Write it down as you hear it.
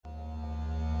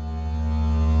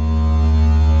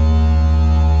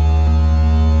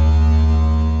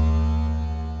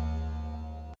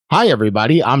Hi,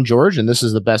 everybody. I'm George, and this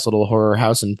is the Best Little Horror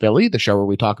House in Philly, the show where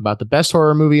we talk about the best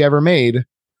horror movie ever made,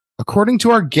 according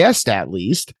to our guest, at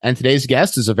least. And today's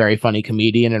guest is a very funny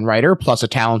comedian and writer, plus a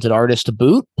talented artist to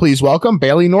boot. Please welcome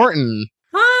Bailey Norton.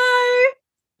 Hi.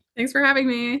 Thanks for having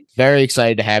me. Very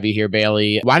excited to have you here,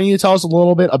 Bailey. Why don't you tell us a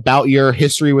little bit about your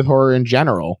history with horror in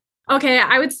general? Okay,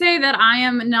 I would say that I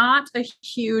am not a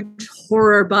huge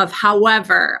horror buff.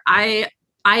 However, I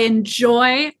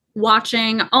enjoy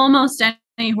watching almost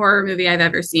any horror movie I've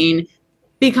ever seen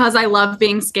because I love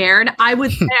being scared. I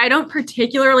would say I don't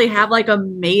particularly have like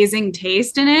amazing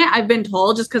taste in it. I've been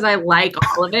told just because I like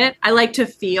all of it. I like to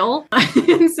feel.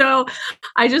 And so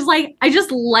I just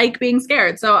like being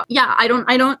scared. So yeah,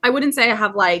 I wouldn't say I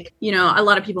have like, a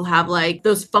lot of people have like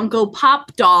those Funko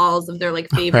Pop dolls of their like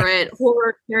favorite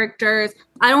horror characters.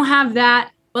 I don't have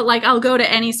that. But like, I'll go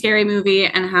to any scary movie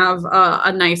and have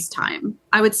a nice time.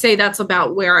 I would say that's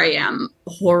about where I am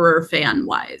horror fan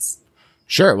wise.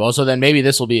 Sure. Well, so then maybe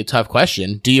this will be a tough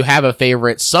question. Do you have a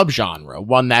favorite subgenre?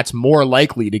 One that's more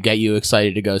likely to get you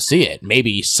excited to go see it?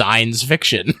 Maybe science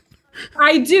fiction.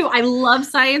 I do. I love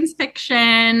science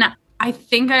fiction. I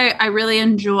think I really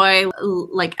enjoy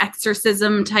like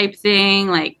exorcism type thing,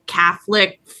 like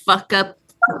Catholic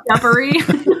fuck-uppery.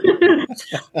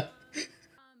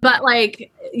 But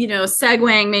like,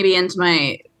 segueing maybe into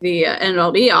the end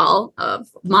all be all of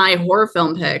my horror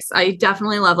film picks, I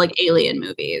definitely love like alien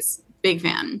movies. Big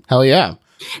fan. Hell yeah.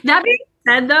 That being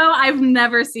said, though, I've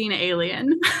never seen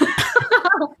Alien.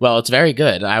 Well, it's very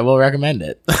good. I will recommend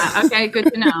it. Okay,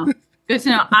 good to know. Good to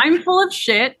know. I'm full of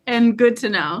shit and good to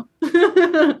know.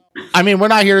 I mean, we're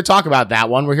not here to talk about that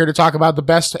one. We're here to talk about the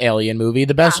best alien movie,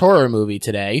 the best horror movie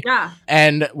today. Yeah.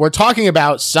 And we're talking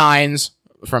about Signs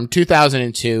from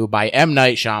 2002 by M.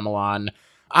 Night Shyamalan.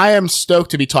 I am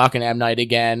stoked to be talking to M. Night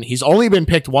again. He's only been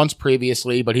picked once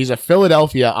previously, but he's a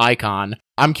Philadelphia icon.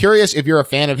 I'm curious if you're a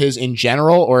fan of his in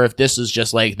general, or if this is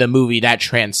just like the movie that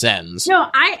transcends.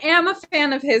 No, I am a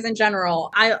fan of his in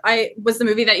general. I was the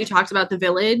movie that you talked about, The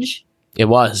Village. It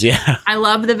was, yeah. I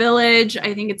love The Village.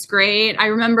 I think it's great. I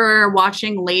remember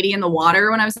watching Lady in the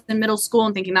Water when I was in middle school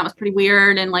and thinking that was pretty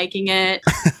weird and liking it.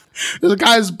 The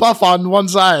guy's buff on one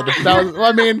side.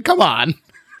 Come on.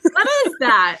 What is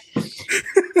that?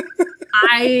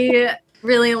 I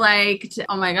really liked,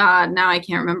 oh my God, now I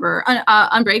can't remember.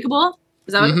 Unbreakable?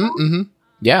 Is that what it's called? Mm-hmm.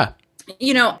 Yeah.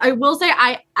 I will say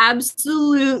I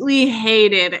absolutely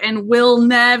hated and will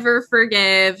never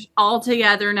forgive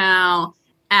altogether now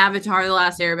Avatar: The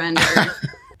Last Airbender.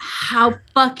 How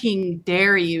fucking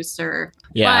dare you, sir?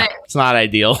 Yeah, but it's not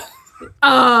ideal.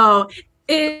 Oh,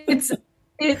 it's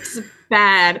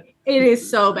bad. It is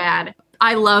so bad.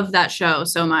 I love that show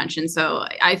so much. And so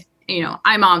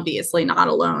I'm obviously not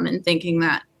alone in thinking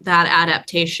that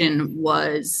adaptation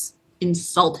was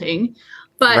insulting,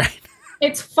 but right.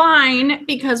 It's fine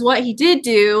because what he did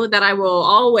do that I will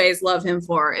always love him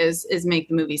for is make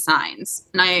the movie Signs.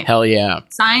 And hell yeah.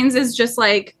 Signs is just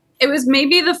like, it was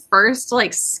maybe the first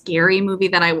like scary movie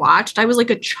that I watched. I was like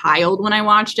a child when I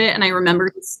watched it. And I remember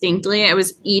distinctly, I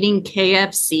was eating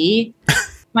KFC,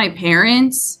 my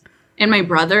parents and my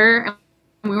brother,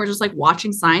 and we were just like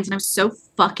watching Signs, and I was so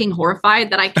fucking horrified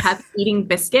that I kept eating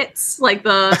biscuits, like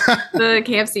the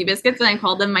KFC biscuits, and I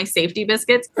called them my safety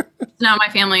biscuits. Now my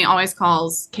family always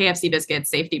calls KFC biscuits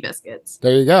safety biscuits.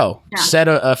 There you go. Yeah. Set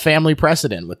a family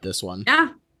precedent with this one. Yeah.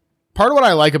 Part of what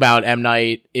I like about M.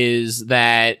 Night is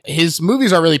that his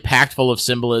movies are really packed full of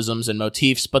symbolisms and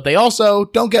motifs, but they also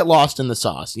don't get lost in the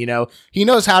sauce. He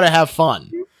knows how to have fun.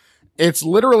 It's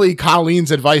literally Colleen's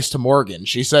advice to Morgan.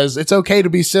 She says, it's okay to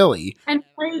be silly. And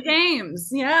play games.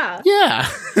 Yeah. Yeah.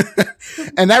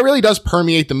 And that really does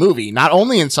permeate the movie, not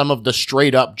only in some of the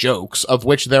straight up jokes, of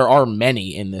which there are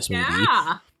many in this movie,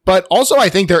 but also I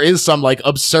think there is some like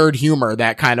absurd humor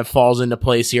that kind of falls into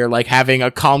place here, like having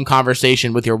a calm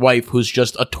conversation with your wife who's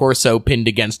just a torso pinned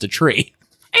against a tree.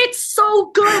 It's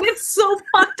so good. It's so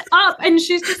fucked up. And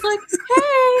she's just like,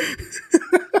 hey.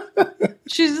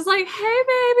 She's just like, hey,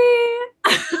 baby.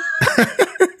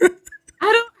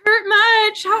 I don't hurt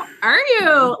much. How are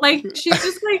you? Like, she's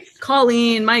just like,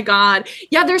 Colleen, my God.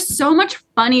 Yeah, there's so much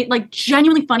funny, like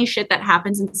genuinely funny shit that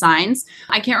happens in Signs.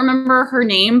 I can't remember her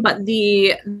name, but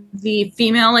the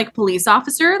female like police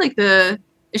officer, like I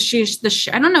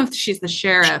don't know if she's the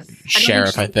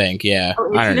sheriff. I think. Yeah.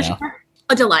 I don't know.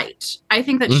 A delight. I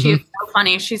think that she is so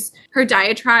funny. Her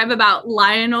diatribe about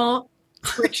Lionel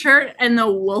Pritchard and the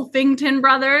Wolfington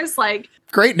brothers, like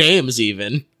great names,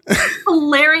 even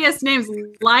hilarious names.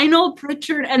 Lionel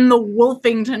Pritchard and the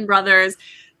Wolfington brothers,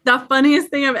 the funniest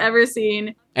thing I've ever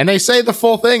seen. And they say the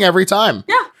full thing every time.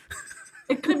 Yeah,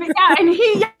 It could be, yeah. And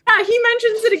he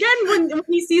mentions it again when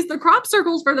he sees the crop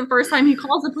circles for the first time. He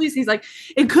calls the police. He's like,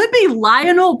 it could be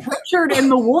Lionel Pritchard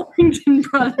and the Wolfington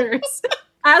brothers.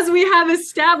 As we have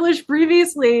established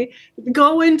previously,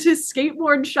 go into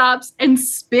skateboard shops and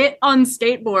spit on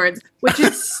skateboards, which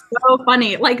is so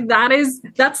funny. Like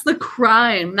that's the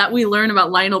crime that we learn about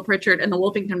Lionel Pritchard and the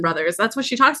Wolfington brothers. That's what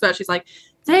she talks about. She's like,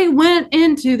 they went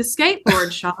into the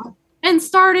skateboard shop and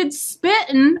started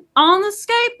spitting on the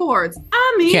skateboards.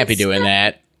 I mean, can't be doing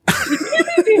that. You can't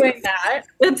be doing that.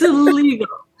 It's illegal.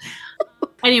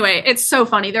 Anyway, it's so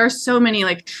funny. There are so many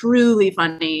like truly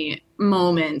funny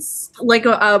moments, like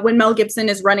when Mel Gibson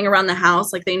is running around the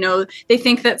house, like they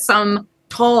think that some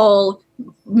tall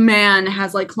man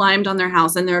has like climbed on their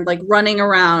house, and they're like running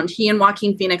around. He and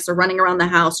Joaquin Phoenix are running around the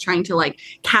house trying to like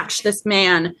catch this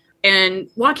man. And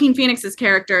Joaquin Phoenix's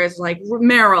character is like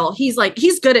Meryl. He's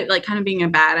good at like kind of being a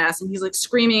badass, and he's like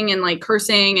screaming and like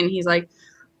cursing, and he's like,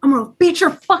 I'm gonna beat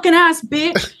your fucking ass,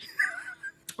 bitch.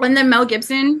 And then Mel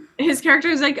Gibson, his character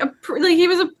is like he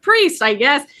was a priest, I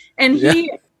guess, and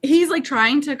he's like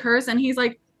trying to curse, and he's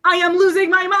like, I am losing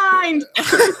my mind.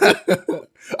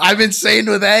 I'm insane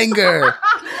with anger.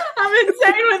 I'm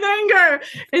insane with anger.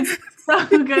 It's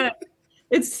so good.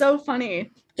 It's so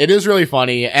funny. It is really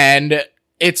funny, and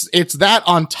it's that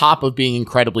on top of being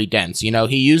incredibly dense. You know,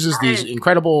 he uses these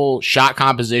incredible shot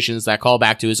compositions that call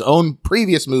back to his own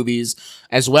previous movies,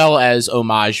 as well as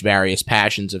homage various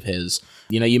passions of his.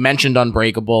 You know, you mentioned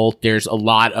Unbreakable. There's a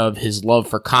lot of his love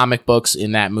for comic books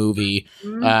in that movie.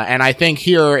 And I think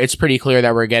here it's pretty clear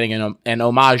that we're getting an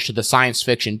homage to the science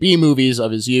fiction B movies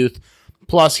of his youth.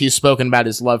 Plus, he's spoken about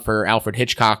his love for Alfred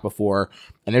Hitchcock before,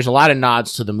 and there's a lot of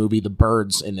nods to the movie The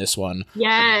Birds in this one.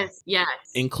 Yes.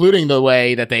 Including the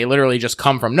way that they literally just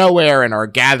come from nowhere and are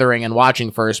gathering and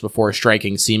watching first before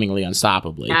striking seemingly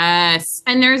unstoppably. Yes.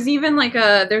 And there's even like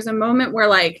there's a moment where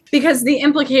like, because the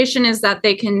implication is that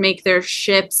they can make their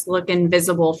ships look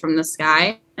invisible from the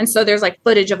sky. And so there's like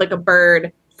footage of like a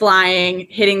bird flying,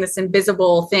 hitting this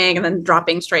invisible thing, and then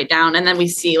dropping straight down. And then we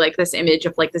see like this image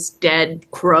of like this dead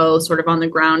crow sort of on the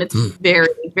ground. It's very,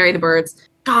 very The Birds.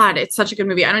 God, it's such a good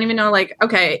movie. I don't even know, like,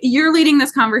 okay, you're leading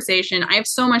this conversation. I have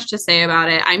so much to say about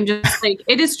it. I'm just like,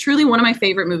 it is truly one of my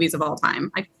favorite movies of all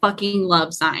time. I fucking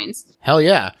love Signs. Hell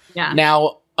yeah. Yeah.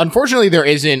 Now, unfortunately, there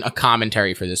isn't a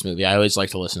commentary for this movie. I always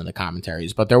like to listen to the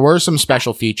commentaries, but there were some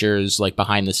special features, like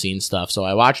behind the scenes stuff. So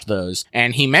I watched those,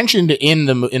 and he mentioned in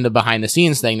the behind the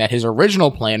scenes thing that his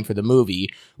original plan for the movie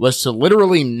was to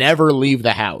literally never leave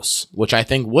the house, which I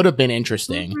think would have been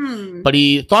interesting. But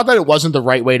he thought that it wasn't the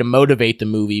right way to motivate the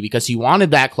movie because he wanted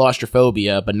that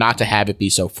claustrophobia, but not to have it be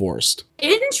so forced.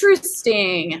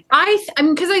 Interesting. I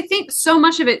mean, because I think so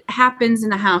much of it happens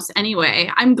in the house anyway.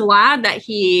 I'm glad that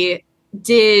he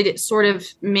did sort of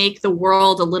make the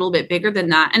world a little bit bigger than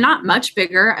that, and not much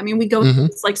bigger. I mean, we go to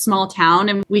this like small town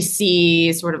and we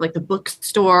see sort of like the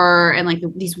bookstore and like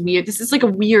this is like a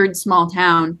weird small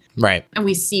town. Right. And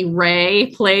we see Ray,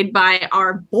 played by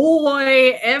our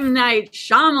boy, M. Night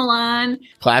Shyamalan.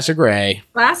 Classic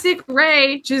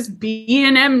Ray, just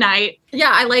being M. Night.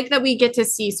 Yeah, I like that we get to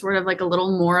see sort of like a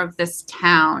little more of this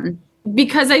town.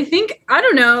 Because I think, I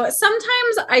don't know,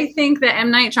 sometimes I think that M.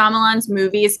 Night Shyamalan's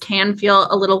movies can feel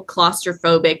a little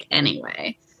claustrophobic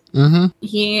anyway.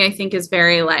 He, I think, is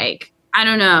very like, I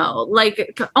don't know,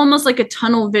 like almost like a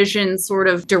tunnel vision sort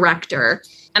of director.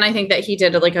 And I think that he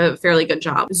did like a fairly good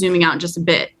job zooming out just a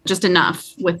bit, just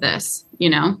enough with this, you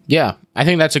know? Yeah, I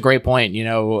think that's a great point. You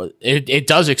know, it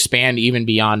does expand even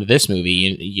beyond this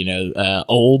movie. You know,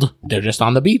 old, they're just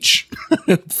on the beach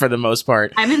for the most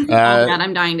part. I haven't seen all that.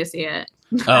 I'm dying to see it.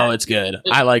 Oh, it's good.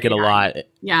 I like it a lot.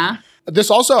 Yeah.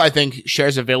 This also, I think,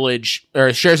 shares a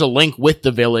link with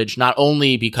The Village, not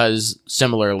only because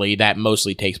similarly that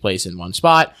mostly takes place in one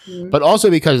spot, but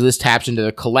also because this taps into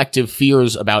the collective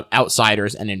fears about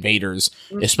outsiders and invaders,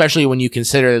 especially when you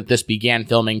consider that this began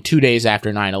filming 2 days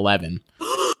after 9/11.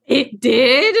 It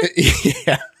did?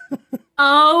 Yeah.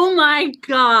 Oh my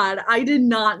God. I did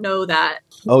not know that.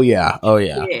 Oh, yeah.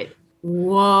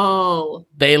 Whoa.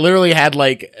 They literally had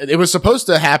like, it was supposed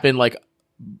to happen like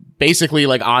basically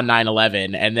like on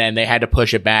 9/11, and then they had to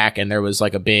push it back, and there was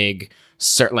like a big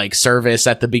service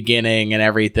at the beginning and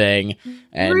everything.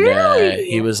 And really?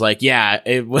 He was like, yeah,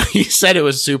 he said it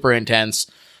was super intense.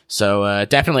 So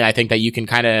definitely I think that you can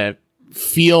kind of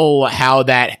feel how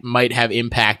that might have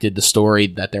impacted the story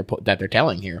that they're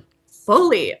telling here.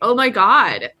 Fully. Oh my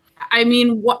God. I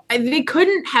mean, they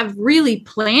couldn't have really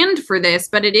planned for this,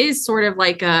 but it is sort of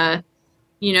like a,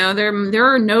 you know, there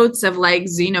are notes of like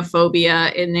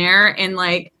xenophobia in there, and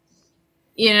like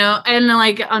you know, and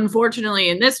like, unfortunately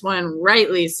in this one,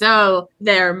 rightly so,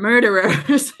 they're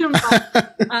murderers.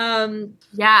 But,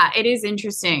 yeah, it is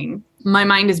interesting. My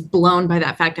mind is blown by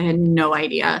that fact. I had no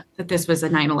idea that this was a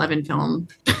 9/11 film.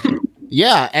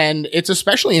 Yeah, and it's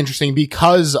especially interesting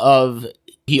because of,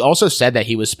 he also said that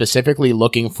he was specifically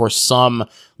looking for some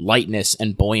lightness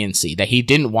and buoyancy, that he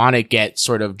didn't want to get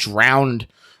sort of drowned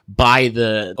by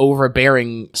the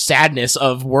overbearing sadness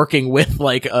of working with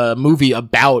like a movie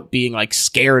about being like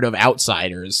scared of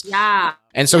outsiders. Yeah.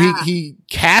 And so he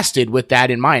casted with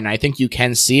that in mind. I think you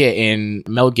can see it in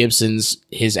Mel Gibson's,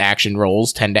 his action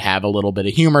roles tend to have a little bit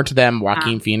of humor to them.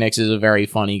 Joaquin Phoenix is a very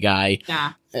funny guy.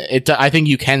 Yeah. I think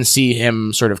you can see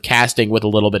him sort of casting with a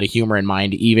little bit of humor in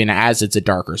mind, even as it's a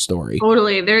darker story.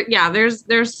 Totally.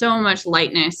 There's so much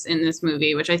lightness in this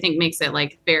movie, which I think makes it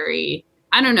like very,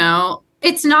 I don't know.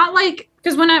 It's not like,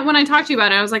 because when I talked to you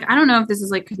about it, I was like, I don't know if this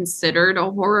is like considered a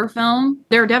horror film.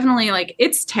 They're definitely like,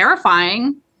 it's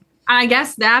terrifying. I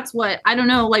guess that's what, I don't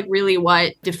know, like really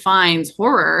what defines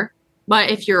horror. But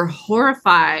if you're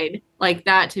horrified, like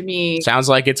that to me. Sounds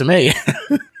like it to me.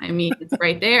 I mean, it's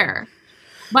right there.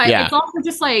 But it's also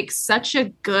just like such a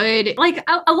good, like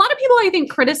a lot of people I think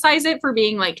criticize it for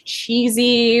being like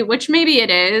cheesy, which maybe it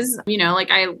is, you know, like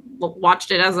I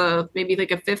watched it as maybe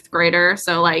like a 5th grader.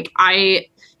 So like I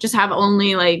just have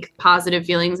only like positive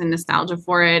feelings and nostalgia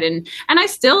for it. And I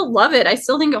still love it. I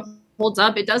still think it holds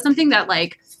up. It does something that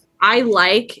like I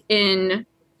like in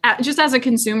just as a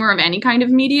consumer of any kind of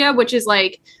media, which is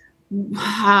like,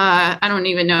 I don't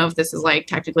even know if this is like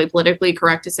technically politically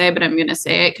correct to say, but I'm going to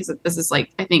say it because this is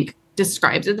like, I think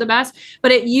describes it the best,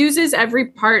 but it uses every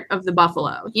part of the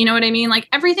buffalo. You know what I mean? Like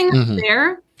everything that's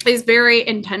there is very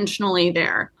intentionally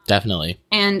there. Definitely.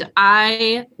 And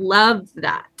I love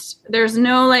that. There's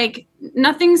no like,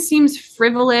 nothing seems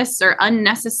frivolous or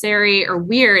unnecessary or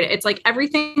weird. It's like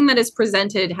everything that is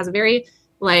presented has a very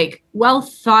like well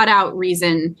thought out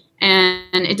reason.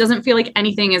 And it doesn't feel like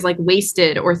anything is like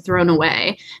wasted or thrown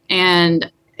away.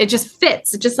 And it just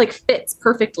fits. It just like fits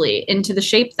perfectly into the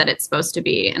shape that it's supposed to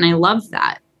be. And I love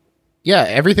that. Yeah,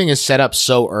 everything is set up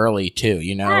so early too,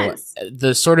 you know. Yes.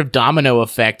 The sort of domino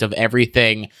effect of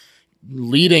everything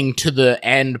leading to the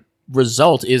end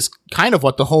result is kind of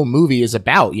what the whole movie is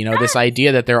about, you know. This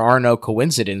idea that there are no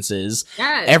coincidences.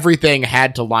 Everything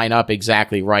had to line up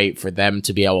exactly right for them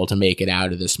to be able to make it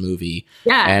out of this movie.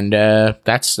 And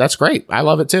that's great. I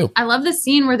love it too. I love the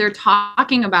scene where they're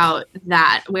talking about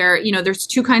that, where, you know, there's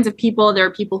two kinds of people. There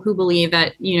are people who believe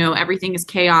that, you know, everything is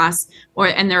chaos,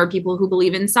 and there are people who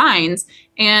believe in signs.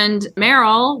 And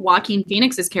Meryl, Joaquin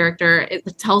Phoenix's character,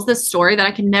 it tells this story that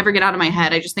I can never get out of my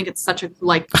head. I just think it's such a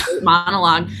like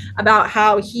monologue about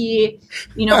how he,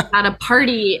 you know, at a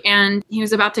party and he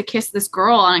was about to kiss this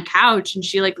girl on a couch and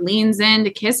she like leans in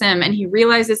to kiss him and he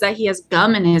realizes that he has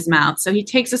gum in his mouth. So he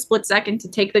takes a split second to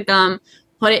take the gum,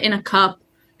 put it in a cup,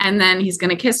 and then he's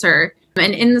going to kiss her.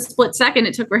 And in the split second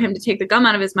it took for him to take the gum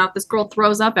out of his mouth, this girl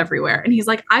throws up everywhere. And he's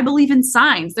like, I believe in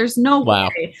signs. There's no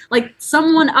way. Like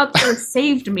someone up there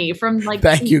saved me from like.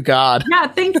 Thank you, God. Yeah,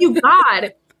 thank you,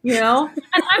 God. You know,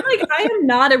 and I'm like, I am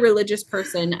not a religious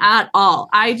person at all.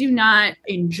 I do not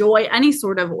enjoy any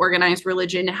sort of organized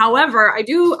religion. However, I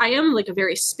am like a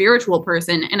very spiritual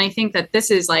person. And I think that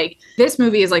this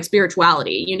movie is like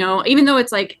spirituality, you know, even though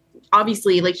it's like,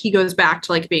 obviously like he goes back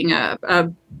to like being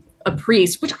a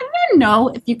priest, which I don't know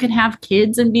if you can have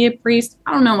kids and be a priest.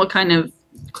 I don't know what kind of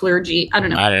clergy. I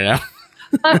don't know.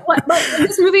 but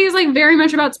this movie is like very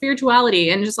much about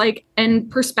spirituality and just like, and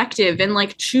perspective and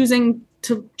like choosing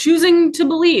to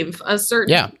believe a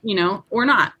certain, you know, or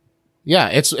not. Yeah,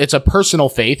 it's a personal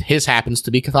faith. His happens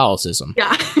to be Catholicism.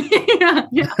 Yeah.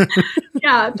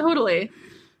 Yeah, totally.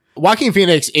 Joaquin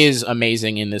Phoenix is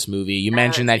amazing in this movie. You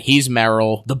mentioned that he's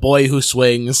Meryl, the boy who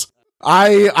swings.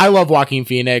 I love Joaquin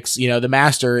Phoenix. You know, The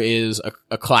Master is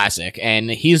a classic, and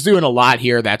he's doing a lot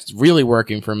here that's really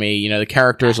working for me. You know, the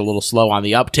character is a little slow on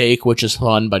the uptake, which is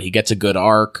fun, but he gets a good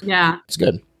arc. Yeah. It's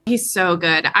good. He's so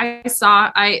good. I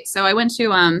went to,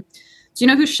 do you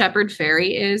know who Shepard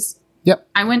Fairey is? Yep.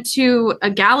 I went to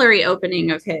a gallery opening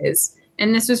of his,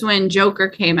 and this was when Joker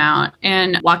came out,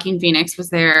 and Joaquin Phoenix was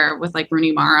there with like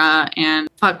Rooney Mara and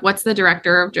what's the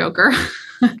director of Joker?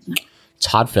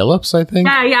 Todd Phillips, I think.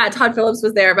 Yeah, Todd Phillips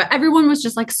was there, but everyone was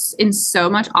just like in so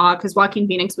much awe because Joaquin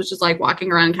Phoenix was just like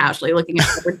walking around casually looking at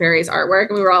Shepard Fairey's artwork,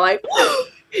 and we were all like, oh,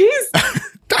 he's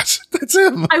that's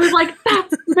him. I was like,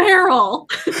 that's Meryl.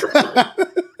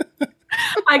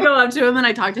 I go up to him and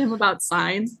I talk to him about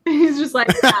signs. He's just like,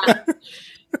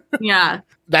 yeah.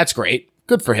 That's great.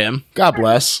 Good for him. God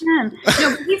bless. No,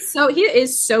 he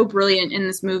is so brilliant in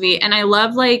this movie, and I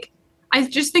love like I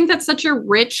just think that's such a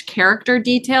rich character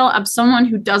detail of someone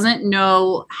who doesn't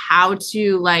know how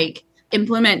to like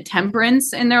implement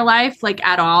temperance in their life, like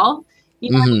at all.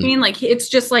 You know what I mean? Like, it's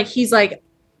just like, he's like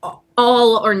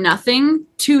all or nothing,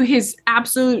 to his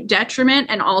absolute detriment,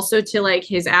 and also to like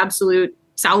his absolute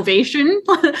salvation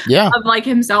of like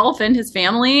himself and his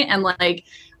family. And like,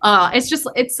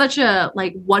 it's such a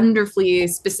like wonderfully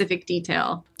specific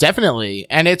detail. Definitely.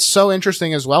 And it's so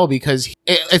interesting as well, because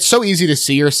it's so easy to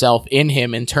see yourself in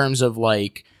him in terms of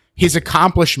like, his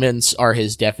accomplishments are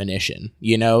his definition,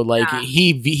 you know, like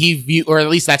he or at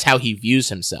least that's how he views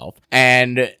himself.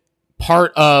 And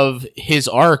part of his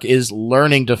arc is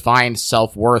learning to find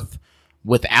self-worth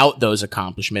without those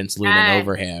accomplishments looming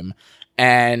over him.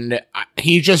 And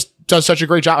he just does such a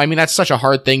great job. I mean, that's such a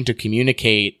hard thing to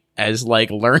communicate as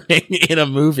like learning in a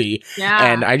movie.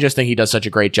 Yeah. And I just think he does such a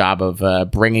great job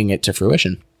of bringing it to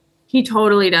fruition. He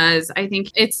totally does. I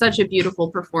think it's such a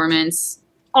beautiful performance.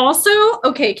 Also,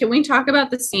 okay, can we talk about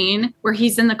the scene where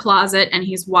he's in the closet and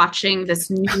he's watching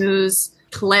this news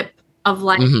clip of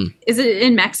like, is it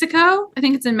in Mexico? I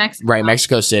think it's in Mexico. Right,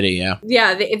 Mexico City, yeah.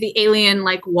 Yeah, the alien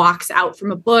like walks out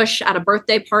from a bush at a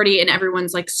birthday party and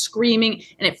everyone's like screaming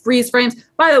and it freeze frames.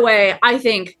 By the way, I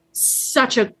think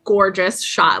such a gorgeous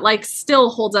shot, like still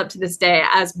holds up to this day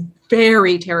as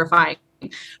very terrifying.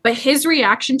 But his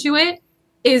reaction to it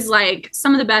is like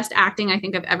some of the best acting I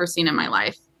think I've ever seen in my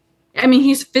life. I mean,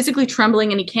 he's physically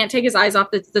trembling and he can't take his eyes off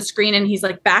the screen, and he's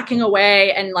like backing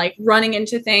away and like running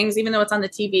into things, even though it's on the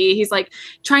TV. He's like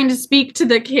trying to speak to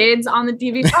the kids on the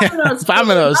TV.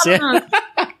 Vámonos,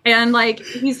 yeah. And like,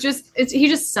 he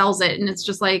just sells it, and it's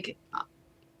just like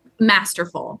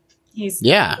masterful. He's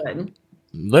good.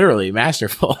 Literally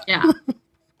masterful. Yeah.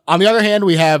 On the other hand,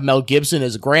 we have Mel Gibson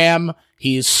as Graham.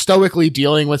 He's stoically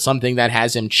dealing with something that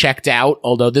has him checked out,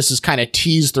 although this is kind of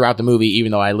teased throughout the movie,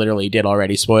 even though I literally did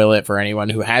already spoil it for anyone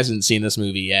who hasn't seen this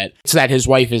movie yet. It's that his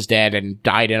wife is dead and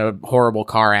died in a horrible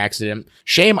car accident.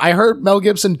 Shame, I heard Mel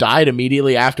Gibson died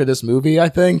immediately after this movie, I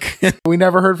think. We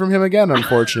never heard from him again,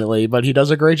 unfortunately, but he does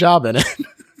a great job in it.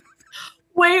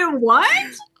 Wait,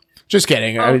 what? Just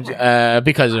kidding,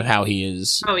 because of how he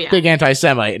is. Oh, yeah. Big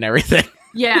anti-Semite and everything.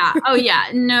 Yeah. Oh, yeah.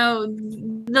 No,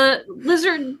 the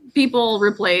lizard people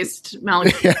replaced Mel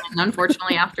Gibson,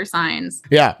 unfortunately, after Signs.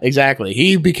 Yeah, exactly.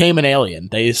 He became an alien.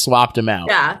 They swapped him out.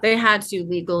 Yeah, they had to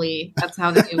legally. That's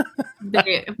how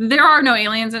there are no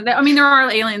aliens. I mean, there are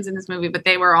aliens in this movie, but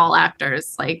they were all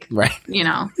actors. Like, you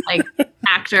know, like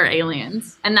actor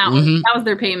aliens. And that was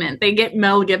their payment. They get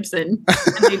Mel Gibson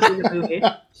and they do the movie.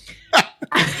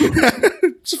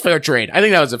 It's a fair trade. I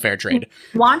think that was a fair trade.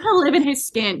 Want to live in his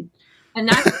skin. And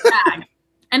that's SAG.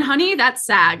 And honey, that's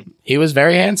SAG. He was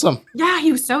very handsome. Yeah,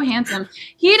 he was so handsome.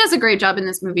 He does a great job in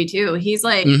this movie too. He's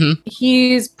like,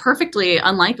 he's perfectly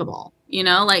unlikable, you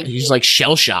know, like he's like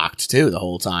shell shocked too the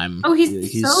whole time. Oh,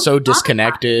 he's so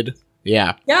disconnected.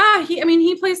 Yeah. Yeah.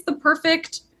 He plays the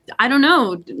perfect, I don't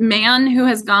know, man who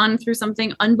has gone through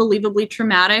something unbelievably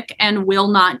traumatic and will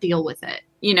not deal with it,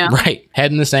 you know? Right.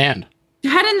 Head in the sand.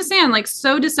 Head in the sand, like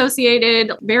so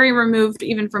dissociated, very removed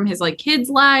even from his like kids'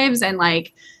 lives, and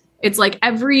like it's like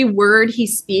every word he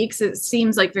speaks, it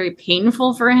seems like very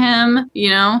painful for him, you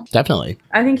know? Definitely.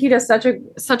 I think he does such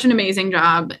an amazing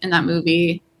job in that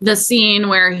movie. The scene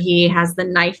where he has the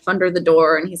knife under the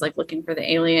door and he's like looking for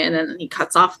the alien and then he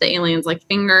cuts off the alien's like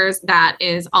fingers, that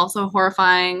is also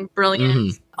horrifying,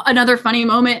 brilliant. Another funny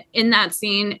moment in that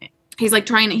scene, he's like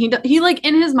trying to, he like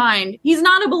in his mind, he's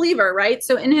not a believer, right?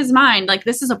 So in his mind, like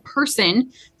this is a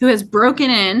person who has broken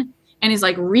in and is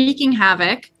like wreaking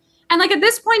havoc. And like at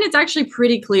this point, it's actually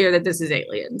pretty clear that this is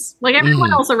aliens. Like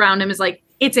everyone else around him is like,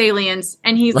 it's aliens.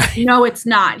 And he's like, no, it's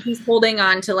not. He's holding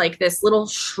on to like this little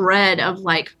shred of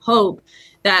like hope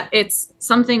that it's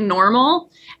something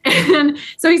normal. And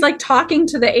so he's like talking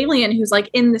to the alien who's like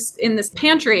in this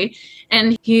pantry,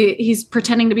 and he's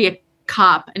pretending to be a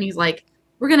cop, and he's like,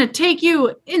 we're going to take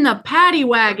you in the paddy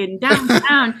wagon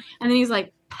downtown. And then he's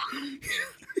like,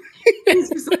 he's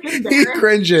just like he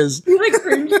cringes. He like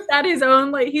cringes at his own,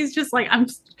 like, he's just like,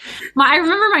 I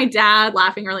remember my dad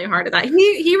laughing really hard at that.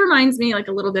 He reminds me like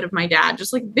a little bit of my dad,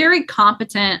 just like very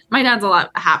competent. My dad's a lot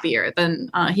happier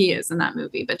than he is in that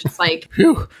movie, but just like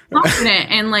confident.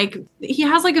 And like, he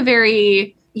has like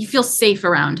you feel safe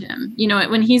around him. You know,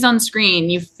 when he's on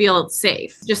screen, you feel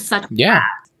safe. Just such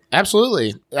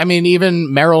Absolutely. I mean, even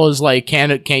Meryl is like,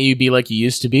 can't you be like you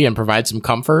used to be and provide some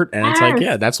comfort? And it's like,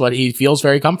 yeah, that's what he feels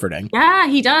very comforting. Yeah,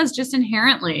 he does, just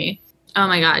inherently. Oh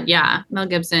my God. Yeah. Mel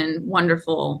Gibson,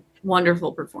 wonderful,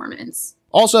 wonderful performance.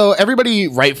 Also, everybody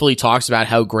rightfully talks about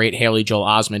how great Haley Joel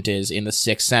Osment is in The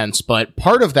Sixth Sense, but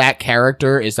part of that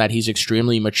character is that he's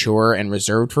extremely mature and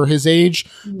reserved for his age.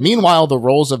 Meanwhile, the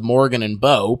roles of Morgan and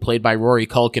Bo, played by Rory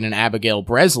Culkin and Abigail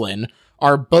Breslin,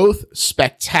 are both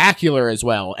spectacular as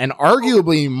well, and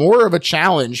arguably more of a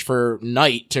challenge for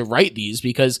Knight to write these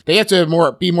because they have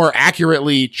to be more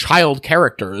accurately child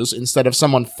characters instead of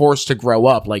someone forced to grow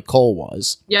up like Cole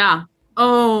was. Yeah.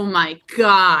 Oh my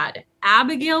God.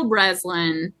 Abigail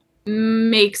Breslin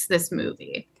makes this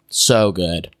movie. So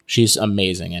good. She's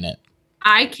amazing in it.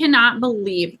 I cannot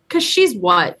believe, because she's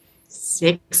what,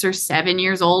 6 or 7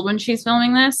 years old when she's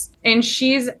filming this? And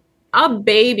she's a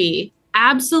baby.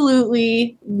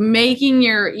 Absolutely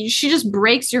she just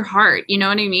breaks your heart. You know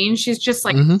what I mean? She's just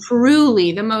like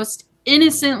truly the most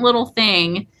innocent little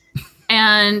thing.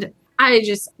 And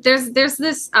there's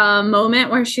this moment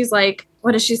where she's like,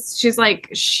 what is she's like,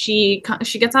 she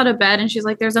gets out of bed and she's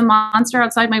like, there's a monster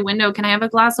outside my window. Can I have a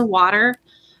glass of water?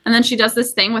 And then she does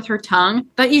this thing with her tongue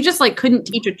that you just like couldn't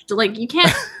teach it. Like you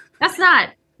can't,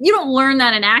 you don't learn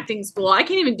that in acting school. I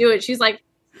can't even do it. She's like,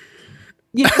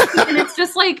 yeah. And it's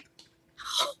just like,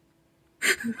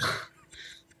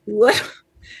 what?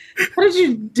 How did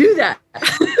you do that?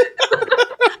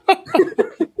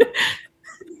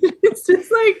 It's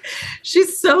just like,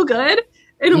 she's so good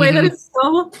in a way that is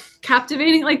so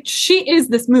captivating. Like, she is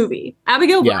this movie.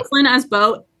 Abigail Breslin as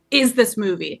Bo is this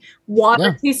movie.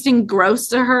 Water tasting gross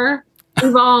to her.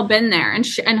 We've all been there. And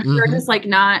her just like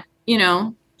not,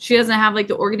 she doesn't have like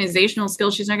the organizational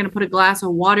skills. She's not going to put a glass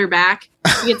of water back.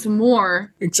 She gets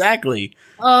more. Exactly.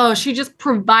 Oh, she just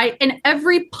provides in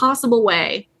every possible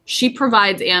way. She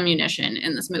provides ammunition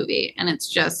in this movie. And it's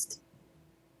just,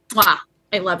 wow.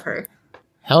 I love her.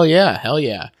 Hell yeah. Hell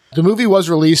yeah. The movie was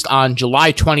released on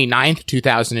July 29th,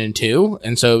 2002.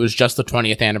 And so it was just the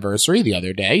 20th anniversary the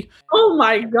other day. Oh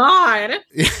my God.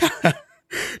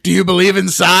 Do you believe in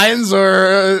signs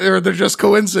or they're just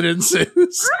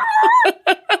coincidences?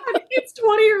 It's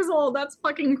 20 years old. That's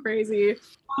fucking crazy.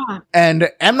 And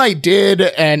M. Night did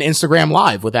an Instagram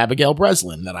Live with Abigail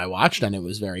Breslin that I watched, and it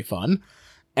was very fun.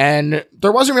 And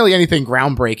there wasn't really anything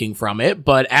groundbreaking from it,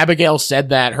 but Abigail said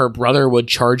that her brother would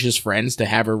charge his friends to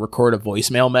have her record a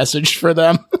voicemail message for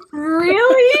them.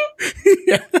 Really?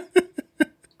 Yeah.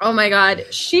 Oh my God.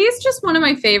 She's just one of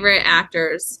my favorite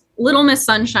actors. Little Miss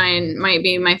Sunshine might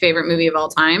be my favorite movie of all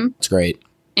time. It's great.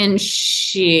 And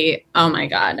oh my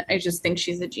God, I just think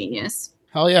she's a genius.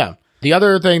 Hell yeah. The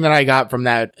other thing that I got from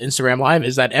that Instagram Live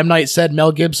is that M. Night said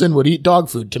Mel Gibson would eat dog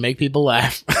food to make people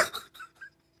laugh.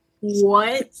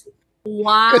 What?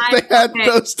 Why? They had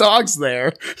those dogs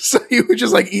there, so he would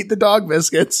just like eat the dog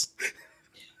biscuits.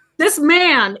 This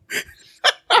man,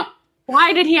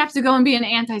 why did he have to go and be an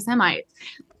anti-Semite?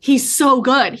 He's so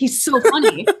good. He's so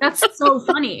funny. That's so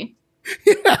funny.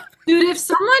 Yeah. Dude, if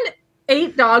someone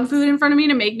ate dog food in front of me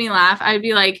to make me laugh, I'd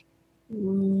be like,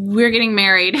 we're getting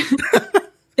married.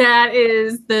 That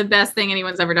is the best thing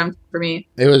anyone's ever done for me.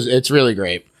 It's really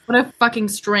great. What a fucking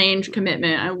strange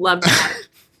commitment. I love that.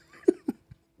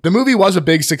 The movie was a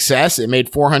big success. It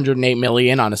made $408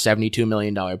 million on a $72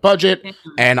 million budget,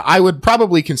 and I would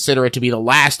probably consider it to be the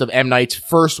last of M. Night's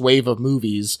first wave of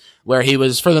movies where he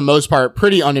was, for the most part,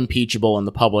 pretty unimpeachable in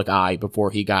the public eye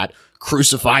before he got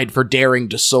crucified for daring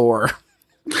to soar.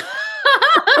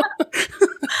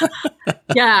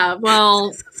 Yeah,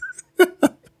 well,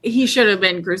 he should have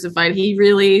been crucified. He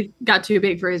really got too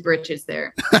big for his britches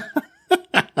there.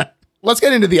 Let's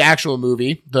get into the actual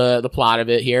movie, the plot of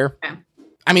it here. Okay.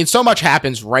 I mean, so much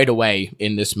happens right away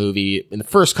in this movie, in the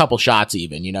first couple shots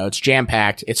even, it's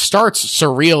jam-packed. It starts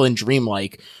surreal and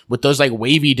dreamlike with those like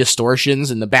wavy distortions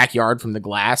in the backyard from the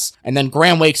glass. And then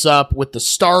Graham wakes up with the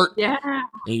start. Yeah.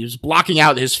 He's blocking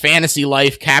out his fantasy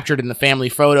life captured in the family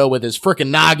photo with his frickin'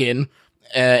 noggin,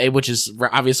 which is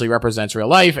obviously represents real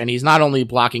life. And he's not only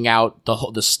blocking out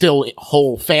the still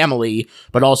whole family,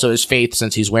 but also his faith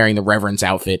since he's wearing the Reverend's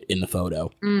outfit in the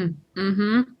photo.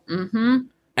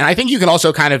 And I think you can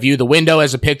also kind of view the window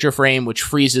as a picture frame, which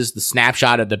freezes the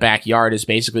snapshot of the backyard as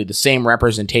basically the same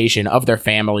representation of their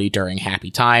family during happy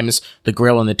times, the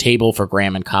grill and the table for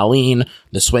Graham and Colleen,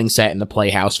 the swing set and the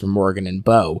playhouse for Morgan and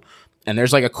Bo. And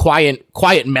there's like a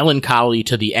quiet melancholy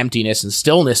to the emptiness and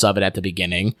stillness of it at the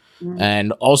beginning. Mm-hmm.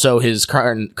 And also his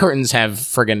curtains have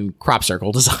friggin' crop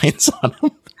circle designs on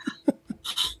them.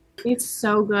 It's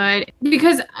so good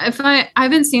because I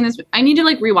haven't seen this, I need to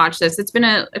like rewatch this. It's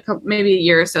been maybe a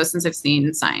year or so since I've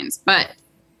seen Signs, but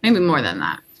maybe more than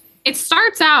that. It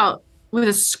starts out with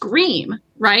a scream,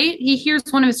 right? He hears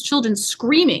one of his children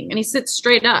screaming and he sits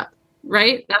straight up.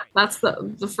 right? That's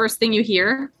the first thing you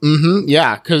hear. Mm-hmm.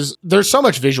 Yeah, because there's so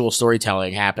much visual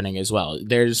storytelling happening as well.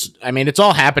 It's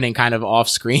all happening kind of off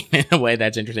screen in a way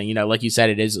that's interesting. You know, like you said,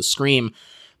 it is a scream,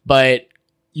 but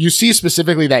you see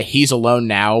specifically that he's alone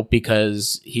now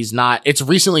because it's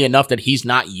recently enough that he's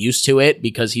not used to it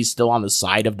because he's still on the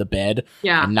side of the bed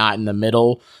and not in the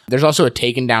middle. There's also a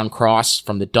taken down cross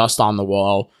from the dust on the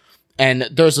wall. And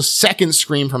there's a second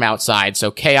scream from outside,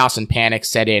 so chaos and panic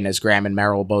set in as Graham and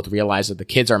Merrill both realize that the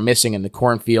kids are missing in the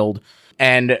cornfield.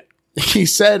 And he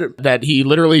said that he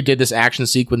literally did this action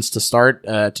sequence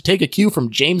to take a cue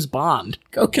from James Bond.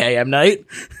 Okay, M. Night.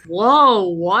 Whoa,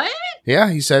 what?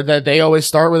 Yeah, he said that they always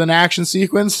start with an action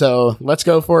sequence, so let's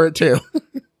go for it too.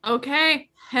 Okay,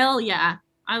 hell yeah.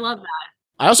 I love that.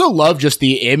 I also love just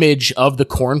the image of the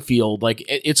cornfield. Like,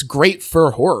 it's great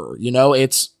for horror, you know?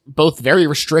 It's both very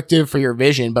restrictive for your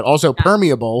vision, but also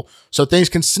permeable, so things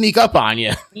can sneak up on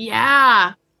you.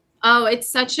 Yeah. Oh, it's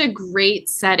such a great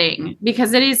setting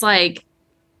because it is like,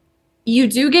 you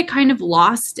do get kind of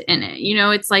lost in it. You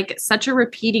know, it's like such a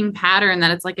repeating pattern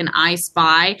that it's like an I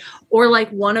Spy or like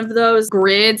one of those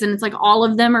grids and it's like all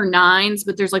of them are 9s,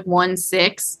 but there's like 1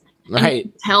 6. Right.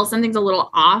 You can tell something's a little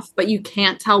off, but you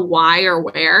can't tell why or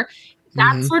where.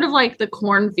 That's sort of like the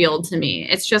cornfield to me.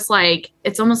 It's just like,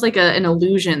 it's almost like an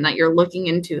illusion that you're looking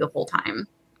into the whole time.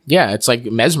 Yeah, it's like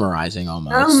mesmerizing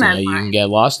almost. You can get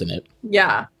lost in it.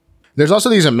 Yeah. There's also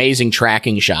these amazing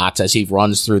tracking shots as he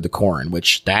runs through the corn,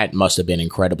 which that must have been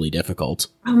incredibly difficult.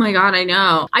 Oh my God, I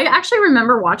know. I actually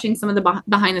remember watching some of the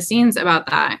behind the scenes about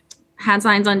that. Had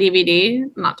signs on DVD,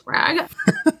 not to brag.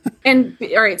 And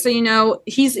all right, so you know,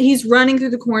 he's running through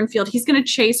the cornfield. He's gonna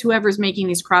chase whoever's making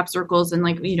these crop circles and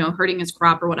like, you know, hurting his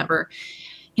crop or whatever.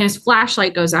 And his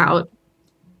flashlight goes out,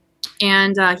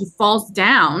 and he falls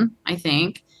down, I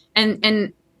think.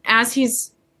 And as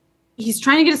he's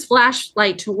trying to get his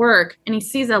flashlight to work, and he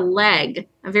sees a leg,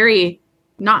 a very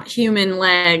not human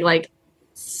leg, like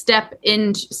step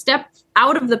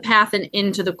out of the path and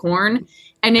into the corn,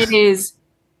 and it is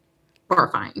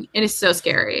horrifying. It is so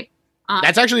scary.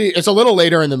 It's a little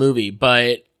later in the movie,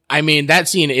 but I mean, that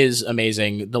scene is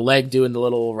amazing. The leg doing the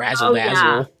little razzle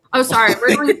dazzle. Oh, sorry.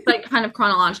 We're going like kind of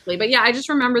chronologically, but yeah, I just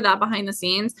remember that behind the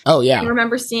scenes. Oh yeah. I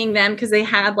remember seeing them because they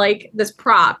had like this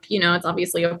prop, you know, it's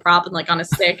obviously a prop and like on a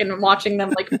stick and watching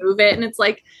them like move it. And it's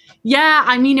like, yeah,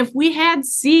 I mean, if we had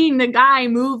seen the guy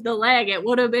move the leg, it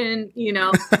would have been, you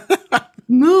know,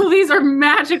 movies are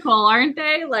magical, aren't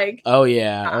they? Like, oh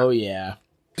yeah.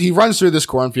 He runs through this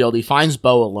cornfield. He finds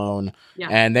Bo alone,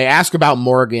 and they ask about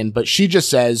Morgan, but she just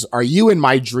says, "Are you in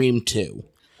my dream too?"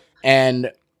 And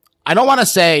I don't want to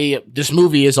say this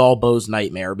movie is all Bo's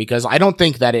nightmare because I don't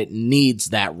think that it needs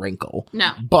that wrinkle.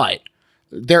 No, but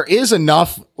there is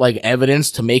enough like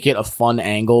evidence to make it a fun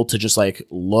angle to just like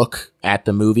look at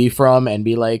the movie from and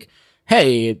be like,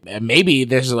 hey, maybe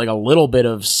there's like a little bit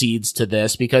of seeds to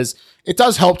this because it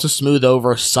does help to smooth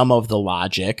over some of the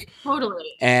logic. Totally.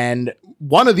 And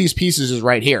one of these pieces is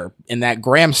right here in that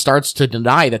Graham starts to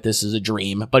deny that this is a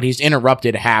dream, but he's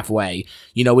interrupted halfway.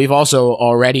 You know, we've also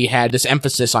already had this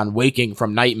emphasis on waking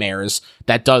from nightmares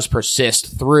that does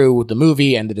persist through the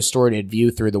movie and the distorted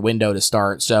view through the window to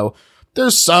start. So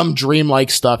there's some dreamlike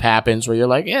stuff happens where you're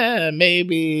like, yeah,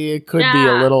 maybe it could be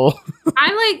a little.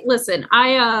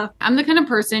 I'm the kind of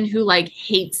person who like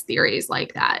hates theories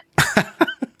like that.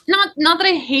 Not that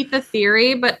I hate the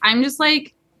theory, but I'm just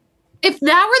like, if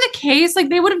that were the case, like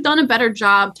they would have done a better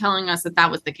job telling us that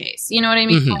was the case. You know what I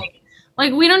mean? Mm-hmm.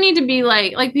 Like we don't need to be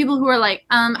like people who are like,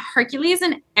 Hercules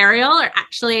and Ariel are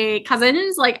actually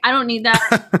cousins. Like, I don't need that.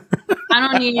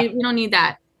 We don't need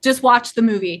that. Just watch the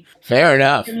movie. Fair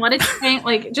enough. And what it's saying,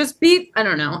 like, just be, I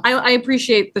don't know. I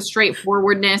appreciate the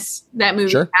straightforwardness that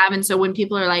movies have. And so when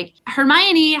people are like,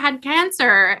 Hermione had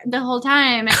cancer the whole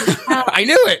time. And, I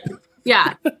knew it.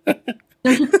 Yeah.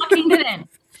 No, she fucking didn't.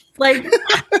 Like,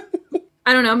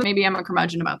 I don't know. Maybe I'm a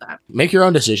curmudgeon about that. Make your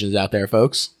own decisions out there,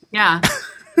 folks. Yeah.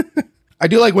 I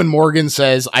do like when Morgan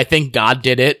says, I think God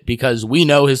did it because we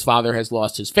know his father has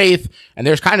lost his faith. And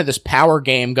there's kind of this power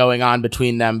game going on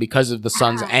between them because of the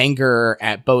son's anger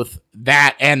at both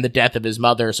that and the death of his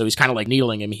mother. So he's kind of like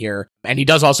needling him here. And he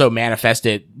does also manifest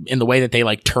it in the way that they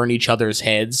like turn each other's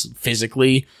heads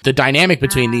physically. The dynamic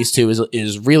between these two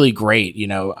is really great. You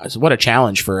know, what a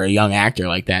challenge for a young actor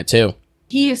like that too.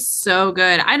 He is so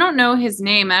good. I don't know his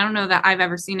name. I don't know that I've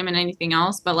ever seen him in anything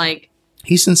else, but like.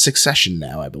 He's in Succession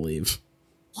now, I believe.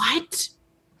 What?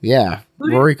 Yeah.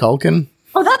 Rory Culkin.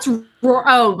 Oh, that's...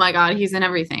 Oh, my God. He's in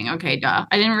everything. Okay, duh.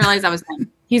 I didn't realize that was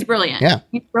him. He's brilliant. Yeah.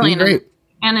 He's brilliant. He's great.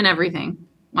 And in everything.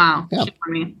 Wow. Yeah. Shit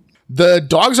for me. The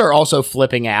dogs are also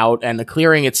flipping out, and the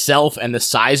clearing itself and the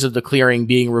size of the clearing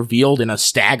being revealed in a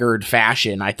staggered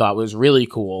fashion, I thought was really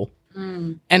cool.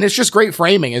 And it's just great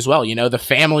framing as well. You know, the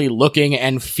family looking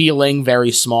and feeling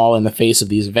very small in the face of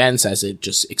these events as it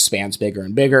just expands bigger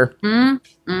and bigger.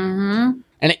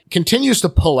 And it continues to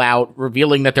pull out,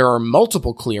 revealing that there are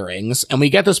multiple clearings, and we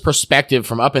get this perspective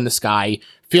from up in the sky.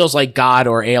 Feels like God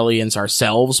or aliens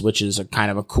ourselves, which is a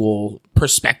kind of a cool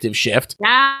perspective shift.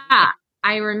 Yeah.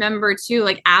 I remember too,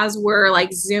 like as we're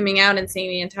like zooming out and seeing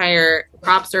the entire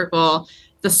crop circle,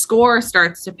 the score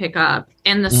starts to pick up,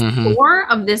 and the score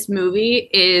of this movie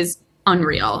is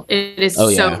unreal. It is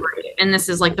so great. And this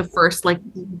is like the first like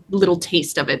little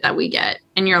taste of it that we get.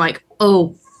 And you're like,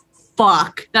 oh,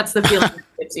 fuck. That's the feeling it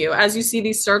gives you. As you see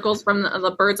these circles from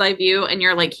the bird's eye view, and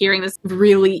you're like hearing this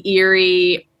really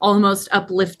eerie, almost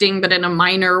uplifting, but in a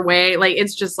minor way. Like,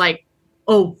 it's just like,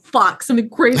 oh, fuck. Something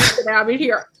crazy could happen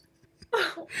here.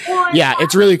 Yeah,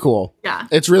 it's really cool. Yeah.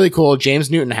 It's really cool.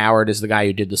 James Newton Howard is the guy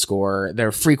who did the score.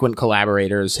 They're frequent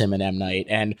collaborators, him and M. Night.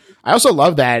 And I also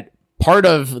love that part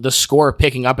of the score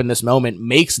picking up in this moment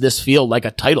makes this feel like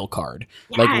a title card.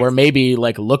 Yes. Like we're maybe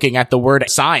like looking at the word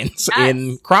signs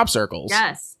in crop circles.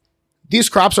 Yes. These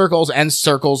crop circles and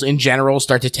circles in general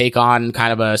start to take on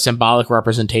kind of a symbolic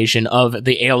representation of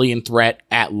the alien threat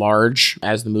at large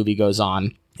as the movie goes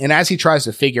on. And as he tries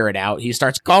to figure it out, he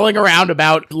starts calling around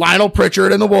about Lionel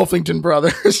Pritchard and the Wolfington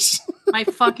brothers. My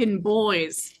fucking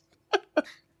boys.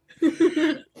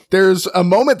 There's a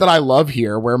moment that I love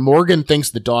here where Morgan thinks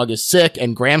the dog is sick,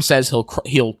 and Graham says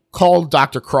he'll call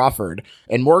Dr. Crawford.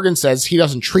 And Morgan says he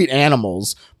doesn't treat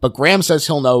animals, but Graham says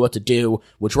he'll know what to do,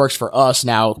 which works for us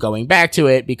now going back to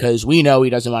it, because we know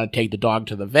he doesn't want to take the dog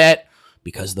to the vet,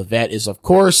 because the vet is, of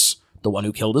course, the one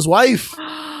who killed his wife.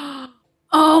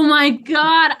 Oh my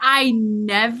God, I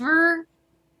never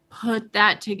put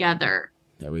that together.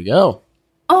 There we go.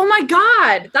 Oh my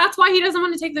God, that's why he doesn't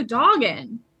want to take the dog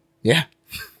in. Yeah.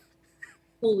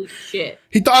 Holy shit.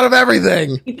 He thought of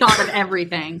everything. He thought of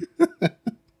everything.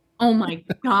 Oh my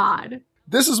God.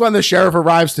 This is when the sheriff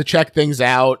arrives to check things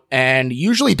out, and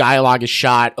usually dialogue is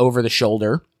shot over the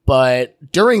shoulder. But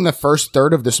during the first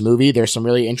third of this movie, there's some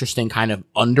really interesting kind of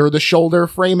under the shoulder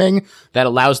framing that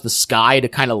allows the sky to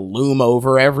kind of loom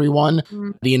over everyone.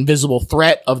 Mm-hmm. The invisible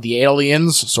threat of the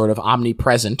aliens sort of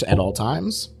omnipresent at all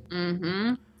times.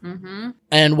 Mm-hmm. Mm-hmm.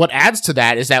 And what adds to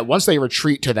that is that once they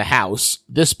retreat to the house,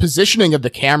 this positioning of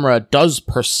the camera does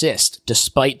persist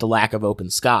despite the lack of open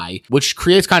sky, which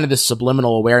creates kind of this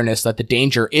subliminal awareness that the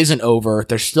danger isn't over.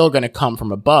 They're still going to come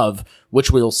from above, which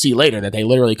we'll see later, that they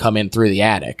literally come in through the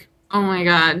attic. Oh my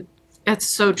God. That's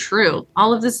so true.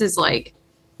 All of this is like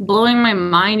blowing my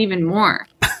mind even more.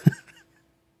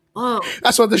 Whoa.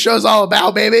 That's what the show's all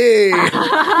about, baby.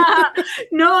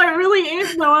 No, it really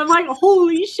is, though. I'm like,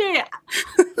 holy shit.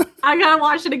 I gotta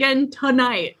watch it again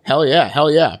tonight. Hell yeah.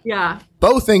 Hell yeah. Yeah.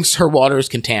 Bo thinks her water is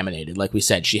contaminated. Like we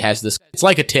said, she has this, it's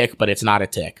like a tick, but it's not a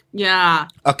tick. Yeah.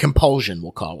 A compulsion,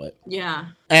 we'll call it. Yeah.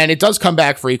 And it does come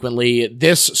back frequently.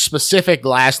 This specific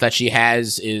glass that she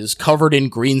has is covered in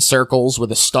green circles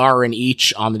with a star in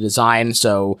each on the design.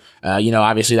 So,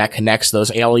 obviously that connects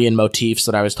those alien motifs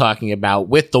that I was talking about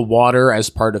with the water as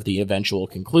part of the eventual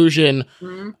conclusion.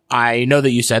 Mm-hmm. I know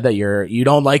that you said that you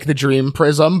don't like the dream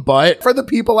prism, but for the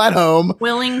people at home,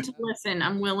 willing to listen.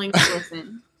 I'm willing to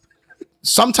listen.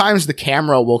 Sometimes the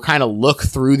camera will kind of look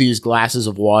through these glasses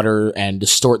of water and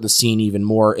distort the scene even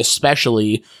more,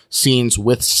 especially scenes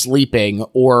with sleeping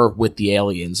or with the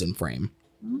aliens in frame.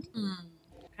 Mm-hmm.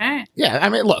 Okay. Yeah, I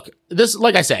mean, look, this,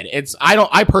 like I said,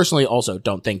 I personally also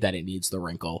don't think that it needs the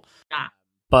wrinkle. Yeah.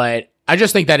 But I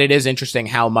just think that it is interesting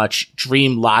how much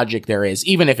dream logic there is,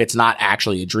 even if it's not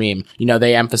actually a dream.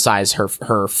 They emphasize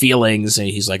her feelings, and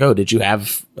he's like, oh, did you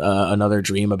have another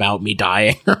dream about me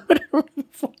dying? Or whatever.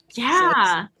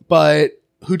 Yeah. But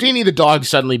Houdini the dog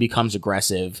suddenly becomes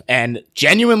aggressive, and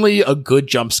genuinely a good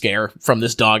jump scare from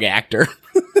this dog actor.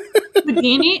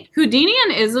 Houdini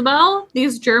and Isabel,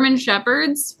 these German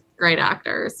shepherds, great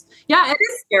actors. Yeah, it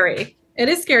is scary. It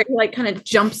is scary. He kind of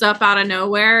jumps up out of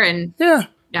nowhere and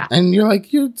yeah. And you're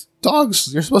like, you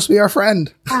dogs, you're supposed to be our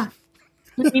friend. Yeah.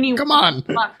 Houdini, come on.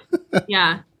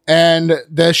 Yeah. And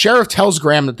the sheriff tells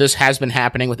Graham that this has been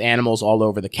happening with animals all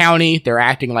over the county. They're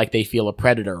acting like they feel a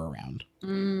predator around.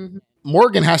 Mm-hmm.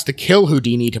 Morgan has to kill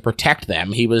Houdini to protect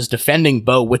them. He was defending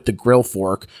Bo with the grill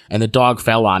fork, and the dog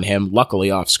fell on him,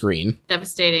 luckily off screen.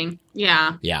 Devastating.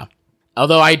 Yeah. Yeah.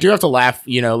 Although I do have to laugh,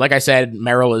 like I said,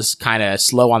 Merrill is kind of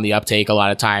slow on the uptake a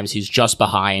lot of times. He's just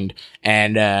behind,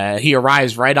 and he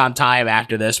arrives right on time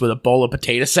after this with a bowl of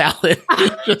potato salad.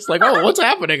 Just like, oh, what's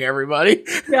happening, everybody?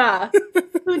 Yeah.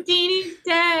 Houdini's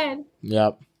dead.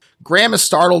 Yep. Graham is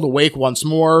startled awake once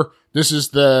more. This is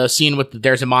the scene with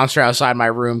there's a monster outside my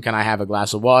room. Can I have a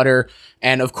glass of water?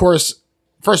 And of course,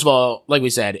 first of all, like we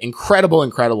said,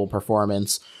 incredible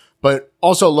performance. But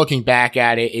also looking back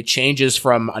at it, it changes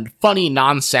from a funny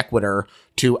non sequitur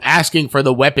to asking for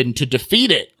the weapon to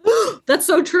defeat it. That's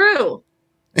so true.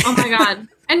 Oh my God.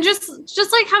 And just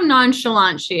like how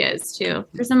nonchalant she is too.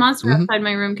 There's a monster outside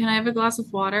my room. Can I have a glass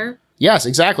of water? Yes,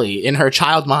 exactly. In her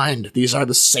child mind, these are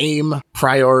the same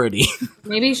priority.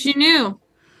 Maybe she knew.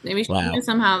 Maybe she knew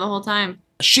somehow the whole time.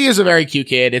 She is a very cute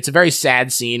kid. It's a very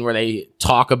sad scene where they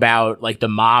talk about like the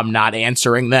mom not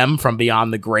answering them from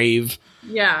beyond the grave.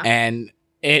 Yeah. And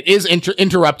it is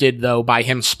interrupted, though, by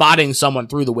him spotting someone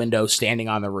through the window standing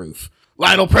on the roof.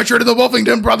 Lionel Pritchard and the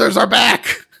Wolfington brothers are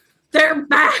back! They're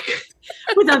back!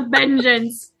 With a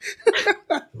vengeance!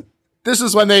 This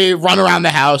is when they run around the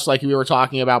house like we were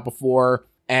talking about before,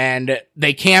 and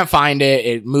they can't find it.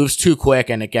 It moves too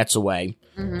quick, and it gets away.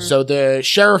 Mm-hmm. So the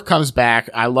sheriff comes back.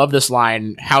 I love this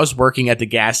line. How's working at the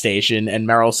gas station? And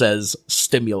Meryl says,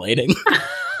 stimulating.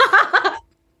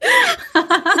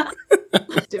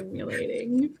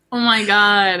 Stimulating. Oh my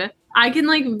God. I can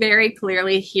like very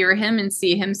clearly hear him and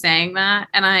see him saying that.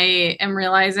 And I am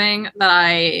realizing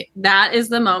that is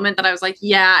the moment that I was like,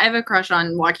 yeah, I have a crush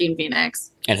on Joaquin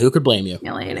Phoenix. And who could blame you?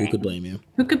 Stimulating. Who could blame you?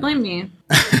 Who could blame me?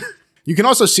 You can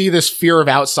also see this fear of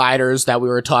outsiders that we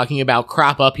were talking about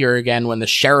crop up here again when the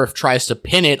sheriff tries to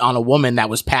pin it on a woman that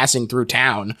was passing through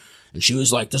town. And she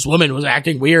was like, this woman was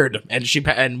acting weird,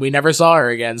 and we never saw her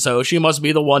again, so she must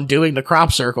be the one doing the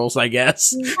crop circles, I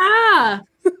guess. Yeah.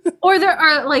 Or there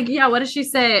are, like, yeah, what does she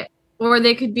say? Or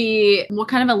they could be, what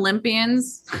kind of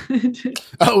Olympians?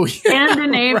 Oh, yeah.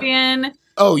 Scandinavian. Right.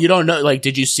 Oh, you don't know, like,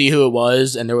 did you see who it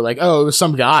was? And they were like, oh, it was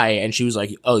some guy. And she was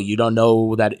like, oh, you don't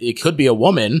know that it could be a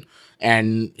woman.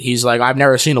 And he's like, I've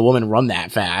never seen a woman run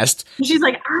that fast. And she's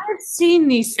like, I've seen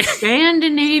these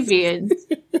Scandinavians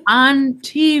on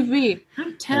TV.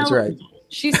 I'm telling That's right. you.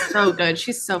 She's so good.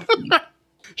 She's so funny.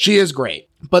 She is great.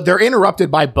 But they're interrupted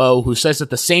by Bo, who says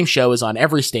that the same show is on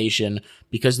every station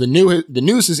because the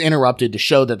news is interrupted to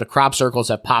show that the crop circles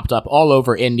have popped up all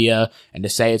over India and to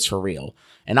say it's for real.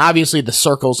 And obviously the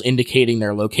circles indicating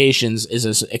their locations is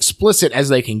as explicit as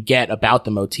they can get about the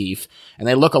motif. And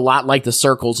they look a lot like the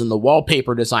circles in the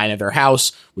wallpaper design of their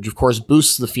house, which of course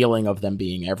boosts the feeling of them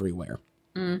being everywhere.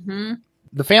 Mm-hmm.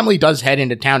 The family does head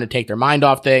into town to take their mind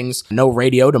off things. No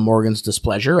radio to Morgan's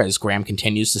displeasure as Graham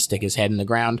continues to stick his head in the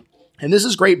ground. And this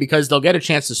is great because they'll get a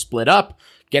chance to split up,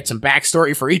 get some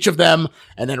backstory for each of them,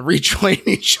 and then rejoin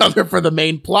each other for the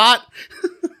main plot.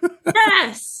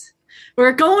 Yes!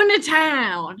 We're going to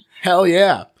town. Hell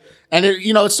yeah. And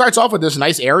it starts off with this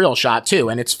nice aerial shot too,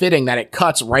 and it's fitting that it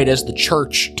cuts right as the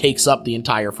church takes up the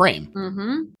entire frame.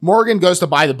 Mm-hmm. Morgan goes to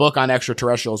buy the book on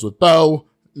extraterrestrials with Bo.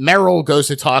 Meryl goes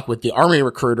to talk with the army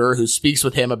recruiter who spooks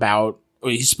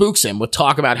him with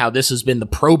talk about how this has been the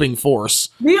probing force.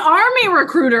 The army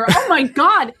recruiter. Oh my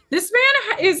God. This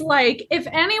man is like, if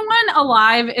anyone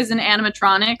alive is an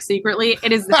animatronic secretly,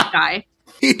 it is this guy.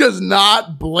 He does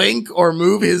not blink or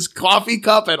move his coffee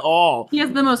cup at all. He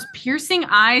has the most piercing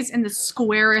eyes and the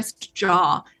squarest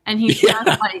jaw. And he's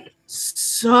just like,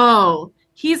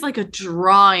 he's like a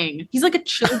drawing. He's like a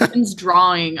children's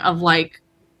drawing of like,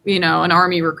 an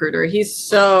army recruiter. He's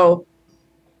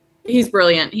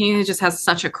brilliant. He just has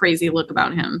such a crazy look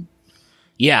about him.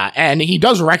 Yeah, and he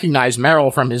does recognize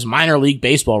Meryl from his minor league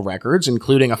baseball records,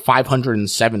 including a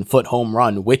 507-foot home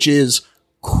run, which is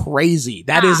crazy.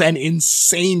 That is an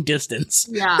insane distance.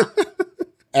 Yeah.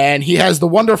 And he has the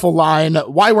wonderful line,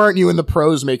 why weren't you in the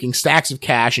pros making stacks of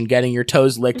cash and getting your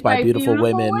toes licked by beautiful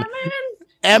women?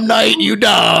 M. Night, you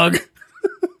dog.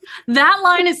 That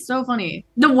line is so funny.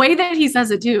 The way that he says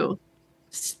it too.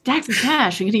 Stacks of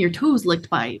cash and getting your toes licked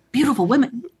by beautiful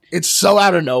women. It's so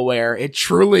out of nowhere. It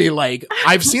truly,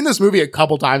 I've seen this movie a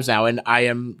couple times now, and I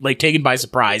am, taken by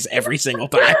surprise every single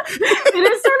time.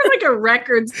 It is sort of like a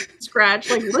record scratch.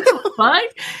 Like, what the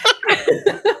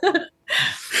fuck?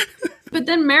 But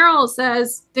then Meryl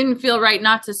says, didn't feel right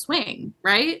not to swing,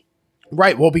 right?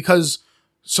 Right. Well, because,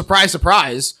 surprise,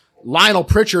 surprise, Lionel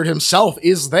Pritchard himself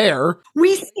is there.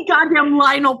 We see goddamn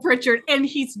Lionel Pritchard, and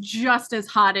he's just as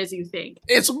hot as you think.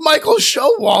 It's Michael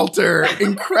Showalter.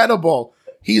 Incredible.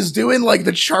 He's doing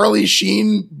the Charlie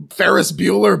Sheen, Ferris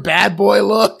Bueller bad boy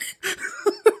look. He's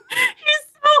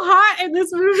so hot in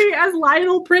this movie as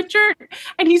Lionel Pritchard.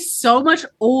 And he's so much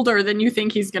older than you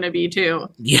think he's going to be, too.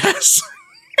 Yes.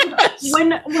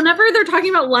 Whenever they're talking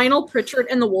about Lionel Pritchard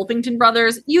and the Wolfington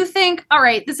brothers, you think, all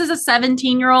right, this is a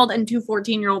 17-year-old and two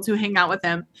 14-year-olds who hang out with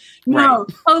him. No,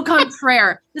 right. Au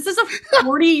contraire. This is a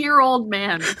 40-year-old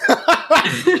man.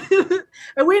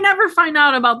 And we never find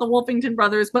out about the Wolfington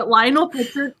brothers, but Lionel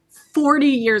pictured 40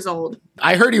 years old.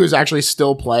 I heard he was actually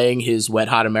still playing his Wet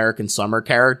Hot American Summer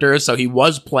character, so he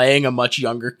was playing a much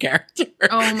younger character.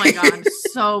 Oh my God.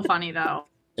 So funny, though.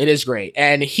 It is great.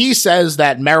 And he says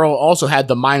that Merrill also had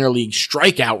the minor league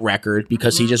strikeout record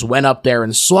because he just went up there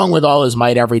and swung with all his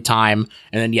might every time.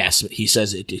 And then, yes, he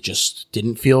says it just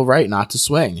didn't feel right not to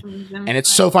swing. And it's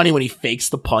so funny when he fakes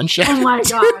the punch. Oh my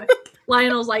God.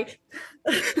 Lionel's like...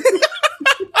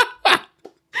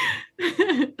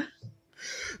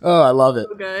 Oh, I love it.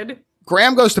 So good.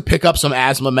 Graham goes to pick up some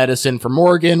asthma medicine for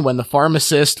Morgan when the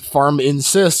pharmacist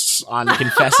insists on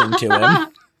confessing to him.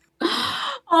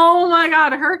 Oh my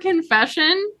God, her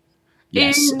confession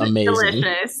is amazing.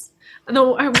 Delicious.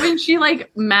 When she like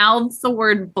mouths the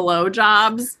word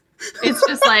blowjobs, it's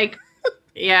just like,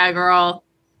 yeah, girl.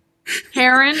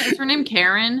 Karen, is her name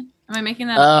Karen? Am I making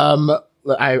that up?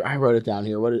 I wrote it down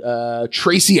here. What?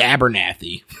 Tracy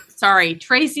Abernathy. Sorry,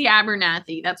 Tracy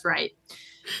Abernathy. That's right.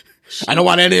 I don't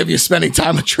want any of you spending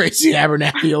time with Tracy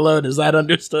Abernathy alone. Is that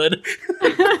understood?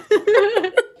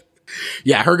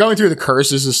 Yeah, her going through the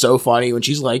curses is so funny when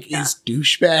she's like, is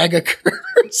douchebag a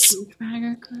curse?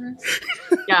 Douchebag a curse?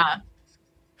 Yeah.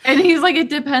 And he's like, it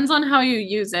depends on how you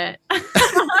use it.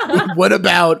 What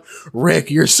about, Rick,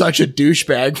 you're such a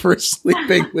douchebag for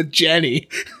sleeping with Jenny.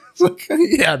 It's like,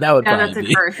 yeah, that would probably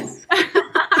be. That's a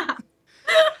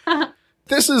curse.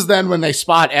 This is then when they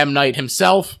spot M. Night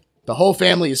himself. The whole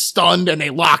family is stunned and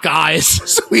they lock eyes,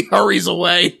 so he hurries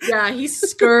away. Yeah, he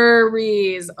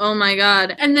scurries. Oh my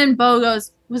God. And then Bo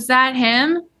goes, was that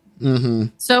him? Mm-hmm.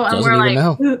 So and we're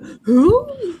like,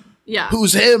 who? Yeah.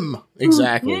 Who's him?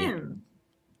 Exactly. Who's him?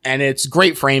 And it's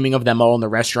great framing of them all in the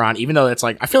restaurant, even though it's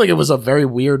like, I feel like it was a very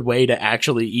weird way to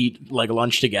actually eat like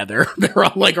lunch together. They're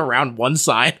all like around one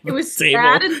side of it was the table.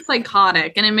 Sad and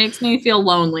psychotic, and it makes me feel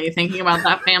lonely thinking about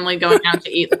that family going out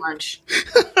to eat lunch.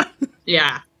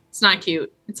 Yeah. It's not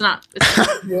cute. It's not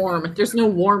warm. There's no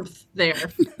warmth there.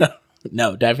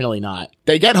 No, definitely not.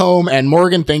 They get home and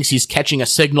Morgan thinks he's catching a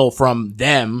signal from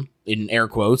them, in air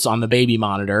quotes, on the baby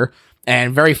monitor.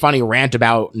 And very funny rant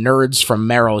about nerds from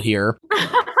Merrill here.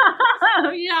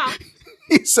 Yeah.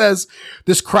 He says,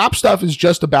 this crop stuff is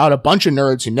just about a bunch of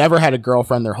nerds who never had a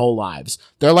girlfriend their whole lives.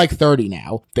 They're like 30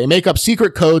 now. They make up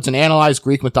secret codes and analyze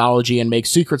Greek mythology and make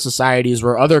secret societies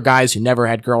where other guys who never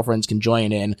had girlfriends can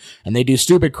join in, and they do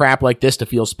stupid crap like this to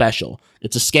feel special.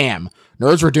 It's a scam.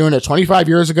 Nerds were doing it 25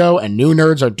 years ago, and new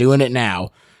nerds are doing it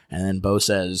now. And then Bo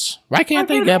says, why can't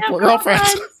they get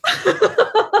girlfriends?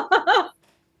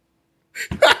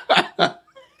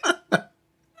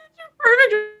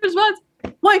 Perfect response.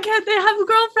 Why can't they have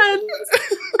girlfriends?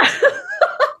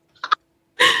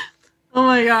 Oh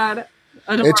my God.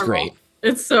 Adorable. It's great.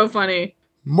 It's so funny.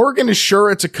 Morgan is sure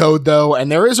it's a code, though,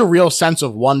 and there is a real sense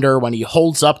of wonder when he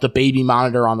holds up the baby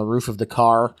monitor on the roof of the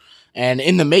car. And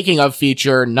in the making of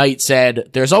feature, Knight said,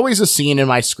 there's always a scene in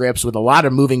my scripts with a lot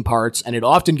of moving parts, and it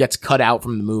often gets cut out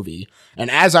from the movie.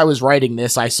 And as I was writing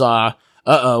this, I saw,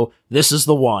 this is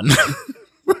the one.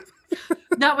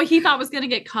 That what he thought was going to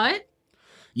get cut?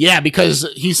 Yeah, because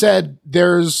he said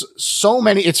there's so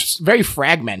many, it's very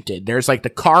fragmented. There's like the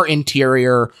car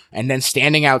interior and then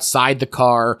standing outside the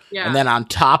car and then on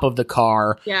top of the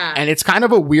car. Yeah. And it's kind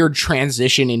of a weird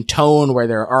transition in tone where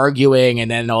they're arguing and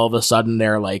then all of a sudden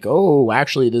they're like, oh,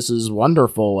 actually, this is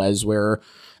wonderful as we're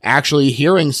actually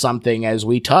hearing something as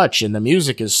we touch and the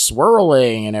music is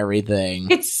swirling and everything.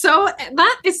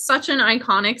 That is such an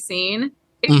iconic scene.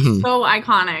 It's so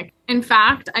iconic. In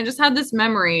fact, I just had this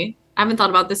memory. I haven't thought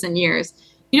about this in years.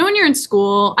 You know, when you're in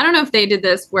school, I don't know if they did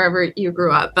this wherever you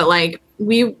grew up, but like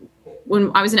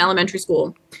when I was in elementary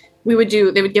school, they would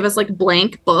give us like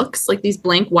blank books, like these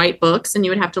blank white books, and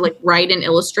you would have to like write and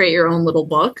illustrate your own little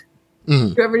book.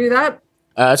 Did you ever do that?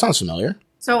 That sounds familiar.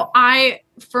 So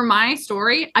for my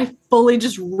story, I fully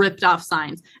just ripped off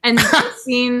signs, and that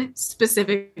scene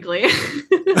specifically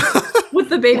with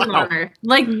the baby monitor,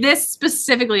 like this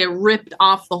specifically, I ripped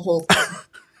off the whole thing.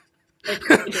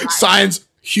 Signs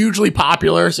hugely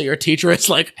popular, so your teacher is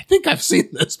like, I think I've seen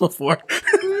this before.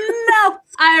 No,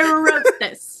 I wrote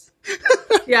this.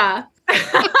 Yeah.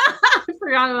 I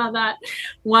forgot about that.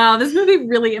 Wow, this movie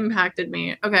really impacted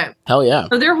me. Okay. Hell yeah.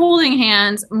 So they're holding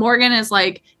hands. Morgan is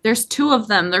like, there's two of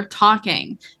them. They're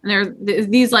talking. And they're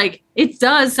these like, it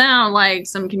does sound like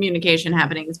some communication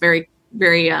happening. It's very,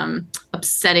 very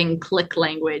upsetting click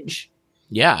language.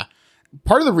 Yeah.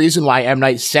 Part of the reason why M.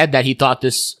 Night said that he thought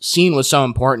this scene was so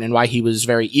important and why he was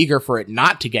very eager for it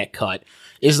not to get cut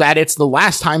is that it's the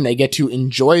last time they get to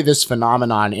enjoy this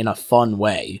phenomenon in a fun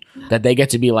way. That they get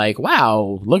to be like,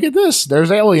 wow, look at this.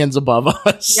 There's aliens above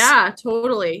us. Yeah,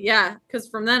 totally. Yeah, because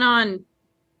from then on,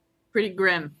 pretty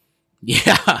grim.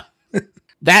 Yeah.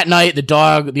 That night,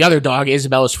 the other dog,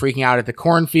 Isabel, is freaking out at the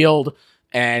cornfield,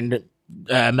 and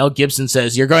Mel Gibson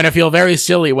says, "You're going to feel very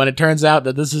silly when it turns out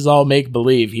that this is all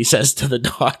make-believe," he says to the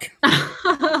dog.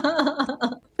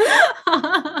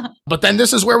 But then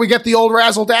this is where we get the old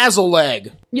razzle-dazzle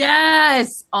leg.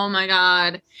 Yes. Oh my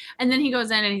God. And then he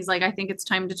goes in and he's like, I think it's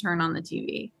time to turn on the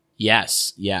TV.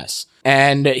 Yes.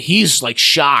 And he's like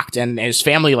shocked, and his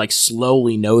family like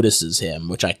slowly notices him,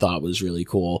 which I thought was really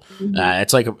cool.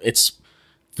 Mm-hmm. It's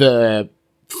the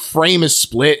frame is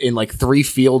split in like 3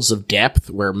 fields of depth,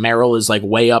 where Meryl is like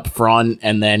way up front,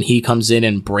 and then he comes in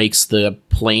and breaks the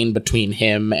plane between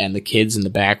him and the kids in the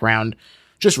background.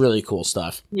 Just really cool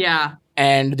stuff. Yeah.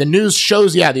 And the news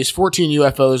shows, these 14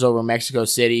 UFOs over Mexico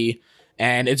City.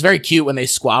 And it's very cute when they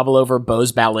squabble over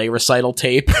Bo's ballet recital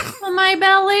tape. Oh, my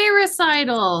ballet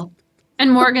recital.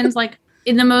 And Morgan's like,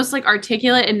 in the most like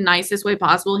articulate and nicest way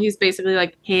possible, he's basically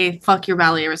like, hey, fuck your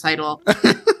ballet recital.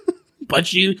 But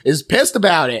she is pissed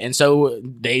about it. And so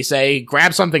they say,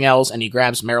 grab something else. And he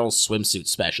grabs Meryl's swimsuit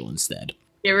special instead.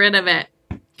 Get rid of it.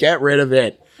 Get rid of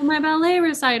it. Oh, my ballet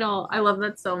recital. I love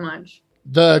that so much.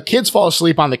 The kids fall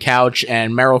asleep on the couch,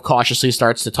 and Meryl cautiously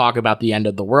starts to talk about the end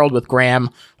of the world with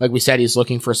Graham. Like we said, he's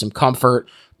looking for some comfort.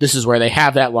 This is where they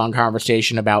have that long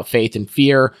conversation about faith and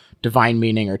fear, divine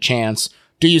meaning or chance.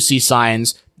 Do you see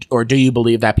signs, or do you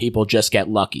believe that people just get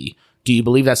lucky? Do you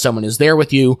believe that someone is there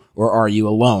with you, or are you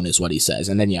alone, is what he says.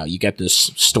 And then, you get this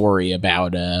story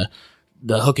about the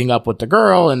hooking up with the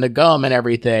girl and the gum and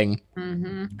everything.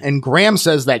 Mm-hmm. And Graham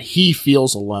says that he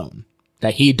feels alone.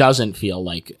 That he doesn't feel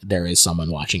like there is someone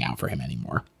watching out for him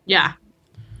anymore. Yeah.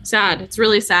 Sad. It's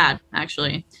really sad,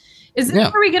 actually. Is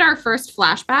this where we get our first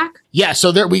flashback? Yeah,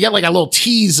 so there we get like a little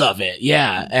tease of it.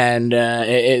 Yeah, and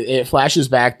it flashes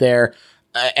back there.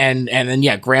 And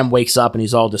then, Graham wakes up and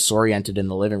he's all disoriented in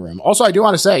the living room. Also, I do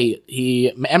want to say,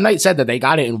 M. Night said that they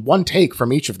got it in one take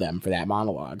from each of them for that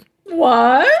monologue.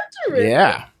 What? Really?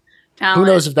 Yeah. Talent. Who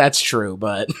knows if that's true,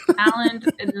 but... Talent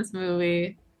in this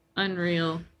movie.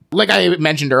 Unreal. Like I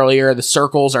mentioned earlier, the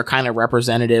circles are kind of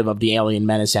representative of the alien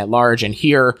menace at large, and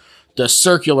here the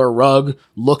circular rug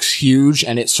looks huge,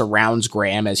 and it surrounds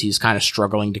Graham as he's kind of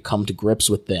struggling to come to grips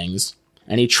with things.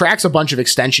 And he tracks a bunch of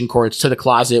extension cords to the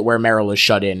closet where Meryl is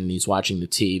shut in, and he's watching the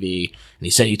TV. And he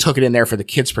said he took it in there for the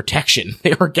kids' protection.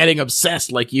 They were getting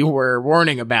obsessed, like you were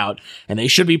warning about, and they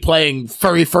should be playing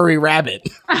Furry Furry Rabbit.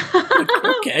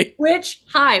 Okay.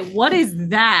 What is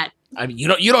that? I mean, you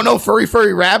don't know Furry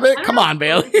Furry Rabbit? Come on,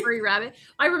 Bailey. Furry Rabbit.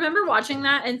 I remember watching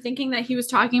that and thinking that he was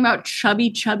talking about Chubby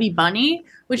Chubby Bunny,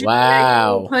 which is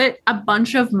where you put a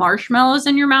bunch of marshmallows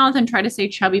in your mouth and try to say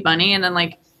Chubby Bunny, and then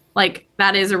like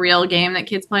that is a real game that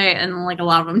kids play, and like a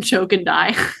lot of them choke and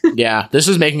die. Yeah, this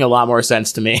is making a lot more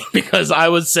sense to me because I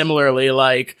was similarly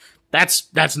like,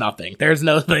 that's nothing. There's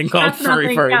no thing called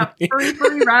Furry Furry. Yeah, Furry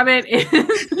Furry Rabbit is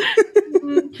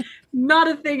not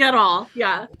a thing at all.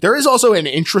 Yeah. There is also an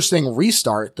interesting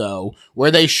restart, though,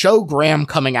 where they show Graham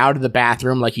coming out of the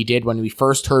bathroom like he did when we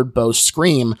first heard Bo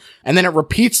scream, and then it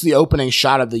repeats the opening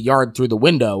shot of the yard through the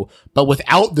window, but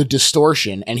without the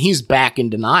distortion, and he's back in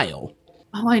denial.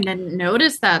 Oh, I didn't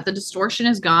notice that. The distortion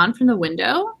is gone from the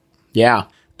window? Yeah.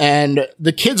 And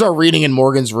the kids are reading in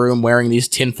Morgan's room wearing these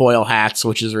tinfoil hats,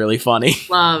 which is really funny.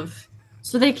 Love.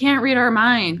 So they can't read our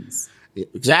minds.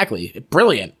 Exactly.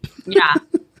 Brilliant. Yeah.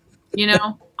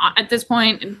 At this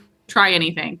point, try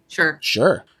anything.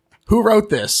 Sure. Who wrote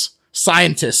this?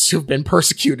 Scientists who've been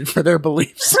persecuted for their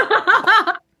beliefs.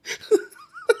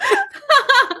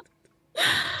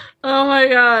 Oh my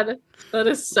God. That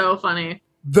is so funny.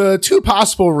 The 2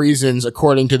 possible reasons,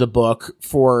 according to the book,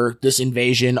 for this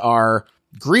invasion are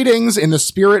greetings in the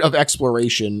spirit of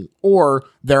exploration, or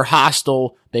they're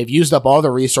hostile, they've used up all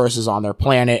the resources on their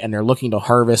planet, and they're looking to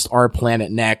harvest our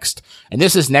planet next. And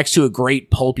this is next to a great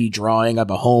pulpy drawing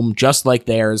of a home just like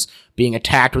theirs, being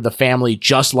attacked with a family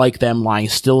just like them lying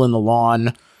still in the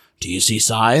lawn. Do you see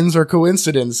signs or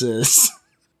coincidences?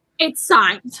 It's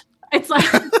signs. It's like,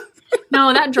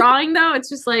 no, that drawing though, it's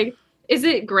just like, is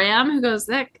it Graham who goes,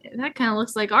 that kind of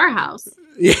looks like our house?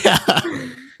 Yeah.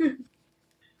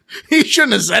 He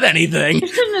shouldn't have said anything. And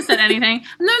then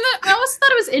I also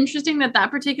thought it was interesting that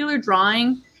particular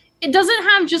drawing, it doesn't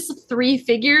have just 3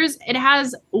 figures. It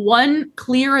has 1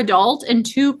 clear adult and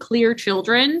 2 clear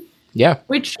children. Yeah.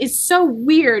 Which is so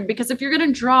weird because if you're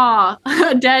going to draw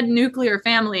a dead nuclear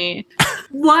family,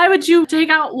 why would you take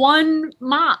out 1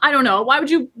 mom? I don't know.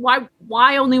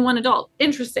 Why only 1 adult?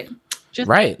 Interesting.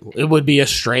 Right. It would be a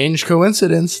strange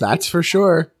coincidence, that's for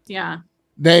sure. Yeah.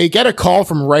 They get a call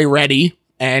from Ray Reddy,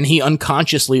 and he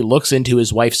unconsciously looks into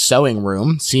his wife's sewing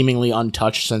room, seemingly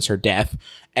untouched since her death.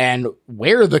 And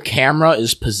where the camera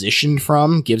is positioned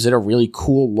from gives it a really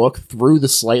cool look through the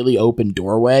slightly open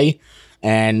doorway.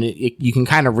 And you can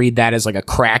kind of read that as like a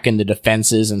crack in the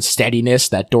defenses and steadiness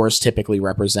that doors typically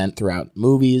represent throughout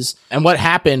movies. And what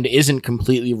happened isn't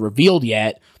completely revealed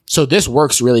yet. So this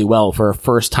works really well for a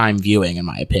first-time viewing, in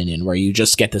my opinion, where you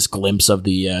just get this glimpse of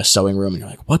the sewing room and you're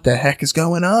like, what the heck is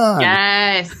going on?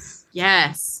 Yes.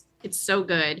 Yes. It's so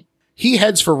good. He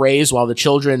heads for Ray's while the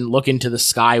children look into the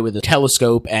sky with a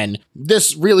telescope, and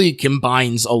this really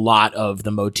combines a lot of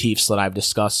the motifs that I've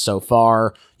discussed so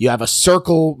far. You have a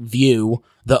circle view,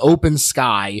 the open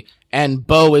sky, and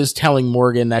Bo is telling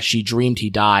Morgan that she dreamed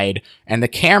he died, and the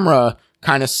camera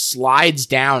kind of slides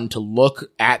down to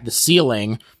look at the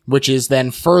ceiling, which is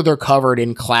then further covered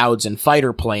in clouds and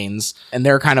fighter planes, and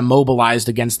they're kind of mobilized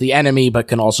against the enemy, but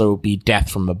can also be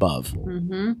death from above.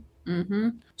 Mm-hmm. Mm-hmm.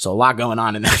 So a lot going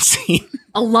on in that scene.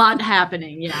 A lot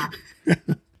happening, yeah.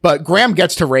 But Graham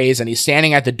gets to Ray's and he's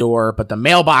standing at the door, but the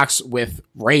mailbox with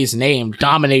Ray's name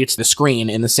dominates the screen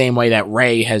in the same way that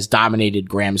Ray has dominated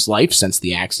Graham's life since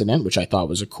the accident, which I thought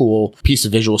was a cool piece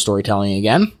of visual storytelling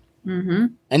again. Mm-hmm.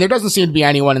 And there doesn't seem to be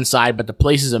anyone inside, but the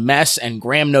place is a mess, and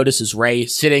Graham notices Ray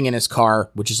sitting in his car,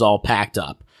 which is all packed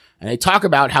up. And they talk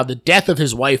about how the death of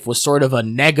his wife was sort of a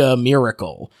nega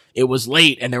miracle. It was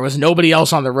late, and there was nobody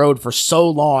else on the road for so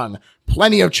long.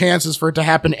 Plenty of chances for it to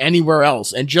happen anywhere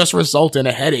else, and just result in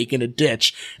a headache in a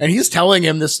ditch. And he's telling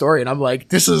him this story, and I'm like,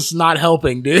 this is not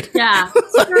helping, dude. Yeah.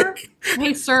 Sir,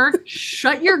 hey, sir,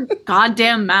 shut your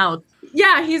goddamn mouth.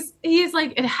 Yeah, he's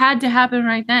like, it had to happen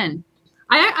right then.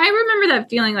 I remember that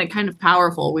feeling like kind of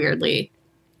powerful, weirdly.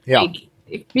 Yeah. Like,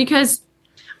 because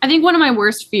I think one of my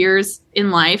worst fears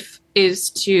in life is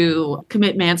to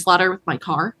commit manslaughter with my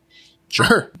car.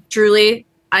 Sure. Truly,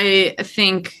 I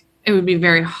think it would be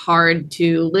very hard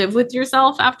to live with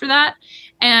yourself after that.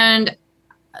 And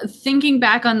thinking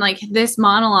back on like this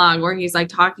monologue where he's like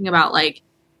talking about like,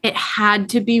 it had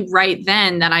to be right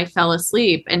then that I fell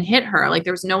asleep and hit her. Like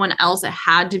there was no one else. It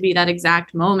had to be that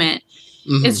exact moment.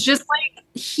 Mm-hmm. It's just like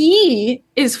he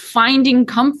is finding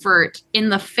comfort in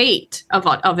the fate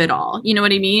of it all. You know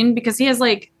what I mean? Because he has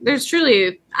like, there's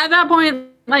truly at that point,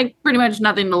 like pretty much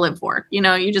nothing to live for. You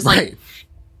know, you just like,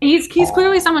 he's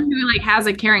clearly someone who like has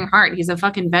a caring heart. He's a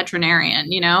fucking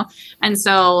veterinarian, you know? And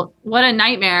so what a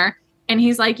nightmare. And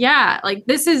he's like, yeah, like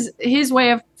this is his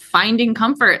way of finding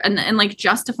comfort and like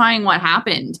justifying what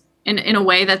happened in a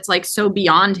way that's like so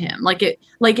beyond him. Like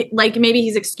maybe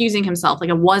he's excusing himself. Like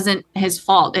it wasn't his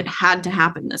fault. It had to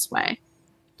happen this way.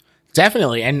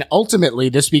 Definitely. And ultimately,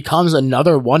 this becomes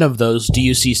another one of those do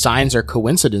you see signs or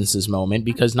coincidences moment,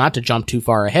 because not to jump too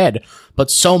far ahead, but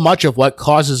so much of what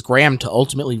causes Graham to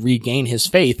ultimately regain his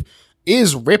faith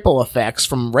is ripple effects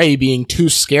from Ray being too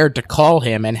scared to call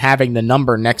him and having the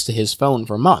number next to his phone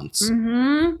for months.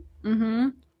 Mm-hmm. Mm-hmm.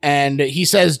 And he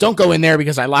says, don't go in there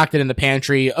because I locked it in the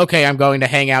pantry. Okay, I'm going to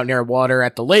hang out near water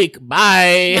at the lake.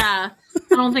 Bye. Yeah.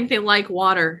 I don't think they like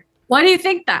water. Why do you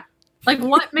think that? Like,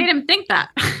 what made him think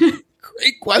that?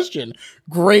 Great question.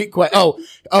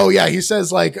 Oh, yeah. He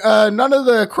says, like, none of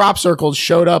the crop circles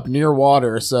showed up near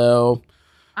water, so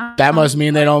that must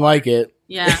mean they don't like it.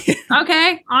 Yeah.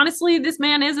 Okay. Honestly, this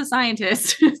man is a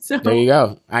scientist. So there you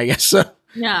go. I guess so.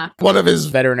 Yeah. One of his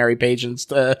veterinary patients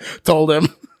told him.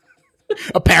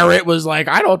 A parrot was like,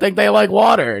 I don't think they like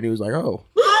water. And he was like, oh,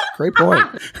 great point.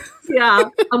 Yeah.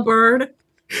 A bird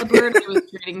who was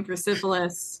treating for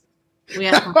syphilis. We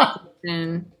have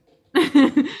competition.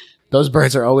 Those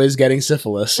birds are always getting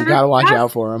syphilis. You gotta watch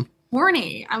out for them.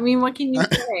 Horny. I mean, what can you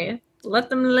say? Let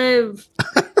them live.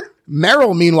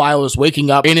 Merrill, meanwhile, is waking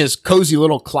up in his cozy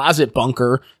little closet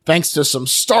bunker thanks to some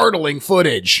startling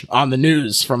footage on the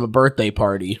news from a birthday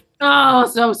party. Oh,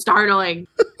 so startling.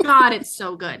 God, it's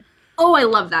so good. Oh, I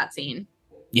love that scene.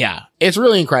 Yeah, it's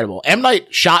really incredible. M. Night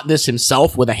shot this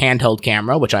himself with a handheld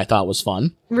camera, which I thought was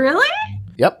fun. Really?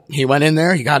 Yep. He went in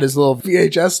there, he got his little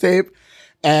VHS tape,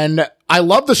 and I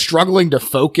love the struggling to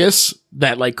focus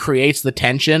that like creates the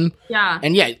tension. Yeah.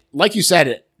 And yeah, like you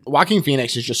said, Joaquin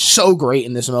Phoenix is just so great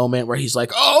in this moment where he's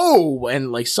like, oh,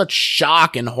 and like such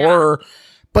shock and horror. Yeah.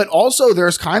 But also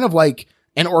there's kind of like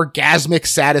an orgasmic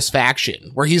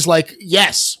satisfaction where he's like,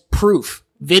 yes, proof.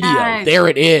 Video. Yes. There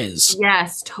it is.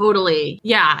 Yes, totally.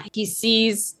 Yeah. He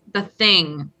sees the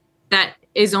thing that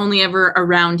is only ever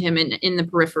around him in the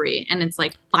periphery. And it's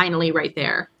like finally right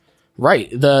there. Right.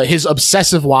 His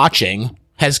obsessive watching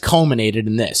has culminated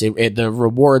in this. The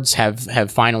rewards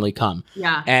have finally come.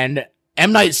 Yeah. And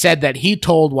M. Night said that he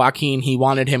told Joaquin he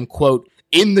wanted him, quote,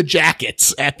 in the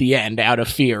jackets at the end out of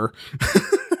fear,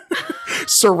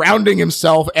 surrounding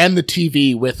himself and the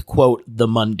TV with, quote, the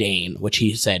mundane, which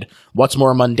he said, what's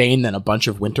more mundane than a bunch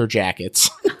of winter jackets?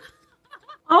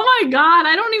 Oh my God,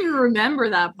 I don't even remember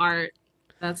that part.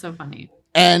 That's so funny.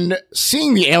 And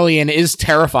seeing the alien is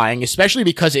terrifying, especially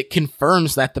because it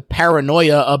confirms that the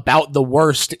paranoia about the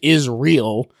worst is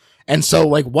real. And so,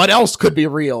 like, what else could be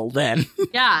real then?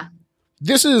 Yeah.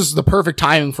 This is the perfect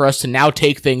timing for us to now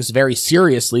take things very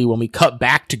seriously when we cut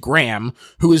back to Graham,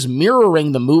 who is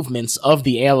mirroring the movements of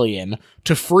the alien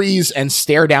to freeze and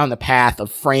stare down the path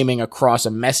of framing across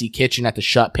a messy kitchen at the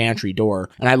shut pantry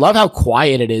door. And I love how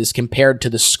quiet it is compared to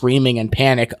the screaming and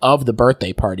panic of the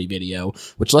birthday party video,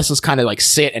 which lets us kind of like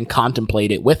sit and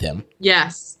contemplate it with him.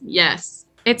 Yes, yes.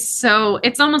 It's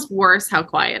almost worse how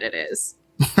quiet it is.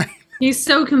 He's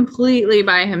so completely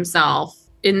by himself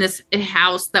in this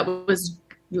house that was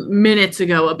minutes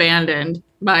ago abandoned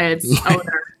by its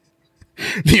owner.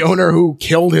 The owner who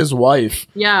killed his wife.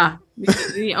 Yeah.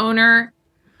 The owner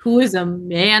who is a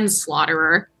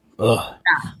manslaughterer. Ugh.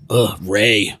 Yeah. Ugh,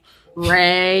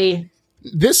 Ray.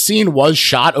 This scene was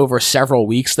shot over several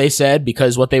weeks, they said,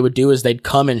 because what they would do is they'd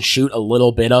come and shoot a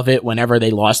little bit of it whenever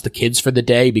they lost the kids for the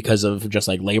day because of just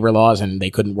like labor laws and they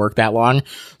couldn't work that long.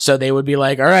 So they would be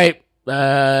like, all right, we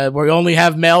only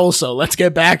have Mel, so let's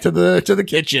get back to the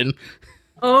kitchen.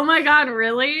 Oh my God,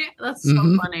 really? That's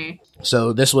so funny.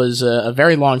 So this was a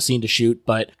very long scene to shoot,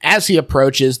 but as he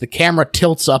approaches, the camera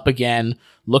tilts up again,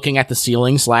 looking at the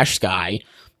ceiling/sky,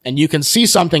 and you can see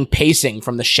something pacing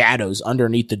from the shadows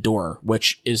underneath the door,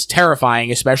 which is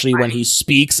terrifying, especially when he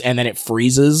speaks and then it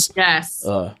freezes. Yes.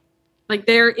 Like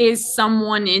there is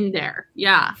someone in there.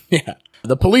 Yeah. Yeah.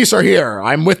 The police are here.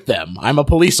 I'm with them. I'm a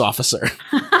police officer.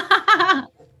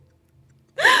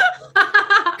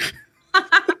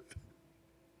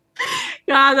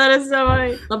 God, that is so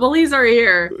funny. The police are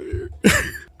here.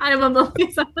 I am a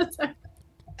police officer.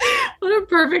 What a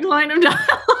perfect line of dialogue.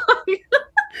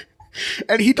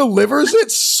 And he delivers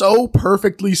it so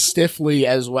perfectly stiffly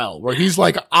as well, where he's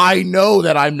like, I know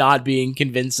that I'm not being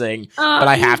convincing, but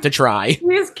I have to try.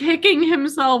 He's kicking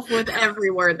himself with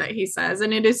every word that he says,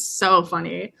 and it is so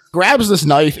funny. Grabs this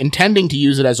knife, intending to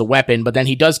use it as a weapon, but then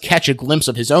he does catch a glimpse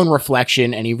of his own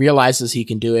reflection, and he realizes he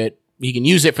can do it. He can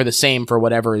use it for the same for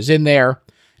whatever is in there,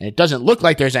 and it doesn't look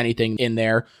like there's anything in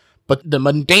there. But the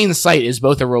mundane sight is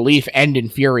both a relief and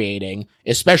infuriating,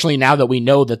 especially now that we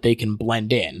know that they can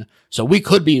blend in. So we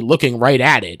could be looking right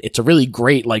at it. It's a really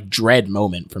great, like, dread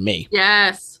moment for me.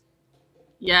 Yes.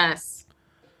 Yes.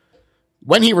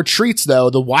 When he retreats, though,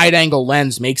 the wide-angle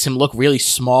lens makes him look really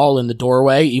small in the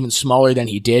doorway, even smaller than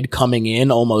he did coming in,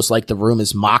 almost like the room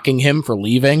is mocking him for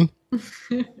leaving.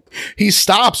 He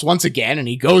stops once again, and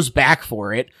he goes back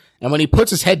for it. And when he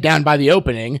puts his head down by the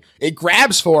opening, it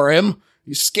grabs for him.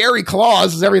 These scary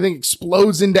claws as everything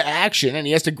explodes into action, and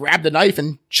he has to grab the knife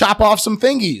and chop off some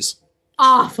fingies.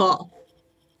 Awful.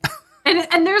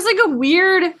 and there's like a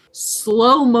weird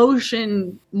slow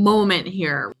motion moment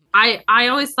here. I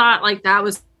always thought like that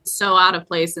was so out of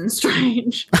place and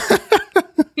strange.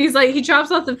 He's like, he chops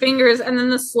off the fingers, and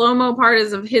then the slow-mo part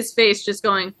is of his face just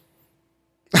going.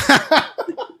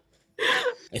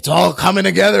 It's all coming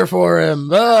together for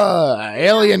him.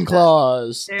 Alien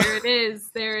claws. There it is.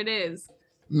 There it is.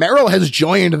 Meryl has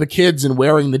joined the kids in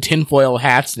wearing the tinfoil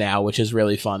hats now, which is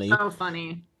really funny. So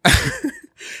funny.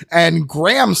 And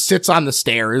Graham sits on the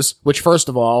stairs, which, first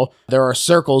of all, there are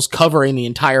circles covering the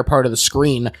entire part of the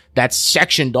screen that's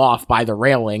sectioned off by the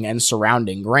railing and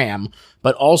surrounding Graham.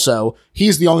 But also,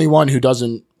 he's the only one who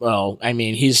doesn't, well, I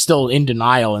mean, he's still in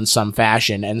denial in some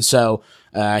fashion. And so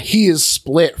he is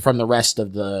split from the rest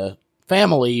of the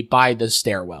family by the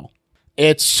stairwell.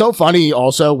 It's so funny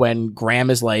also when Graham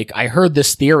is like, I heard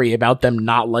this theory about them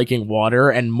not liking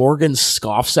water, and Morgan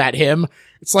scoffs at him.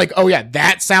 It's like, oh yeah,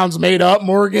 that sounds made up,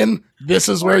 Morgan. This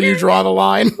is where you draw the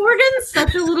line. Morgan's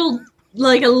such a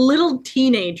little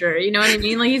teenager. You know what I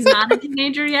mean? Like, he's not a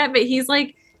teenager yet, but he's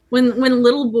like, when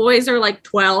little boys are like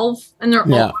 12 and they're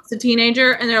almost a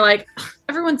teenager and they're like,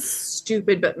 everyone's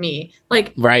stupid but me.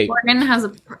 Like, right. Morgan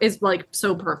is like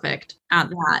so perfect at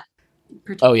that.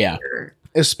 Oh yeah.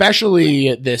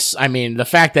 Especially this, I mean, the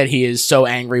fact that he is so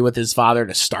angry with his father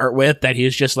to start with, that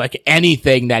he's just like,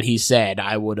 anything that he said,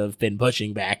 I would have been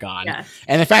pushing back on. Yes.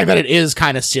 And the fact that it is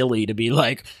kind of silly to be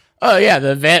like, oh yeah,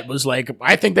 the vet was like,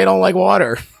 I think they don't like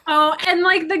water. Oh, and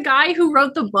like the guy who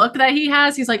wrote the book that he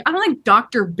has, he's like, I don't think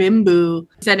Dr. Bimbu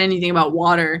said anything about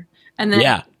water. And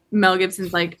then Mel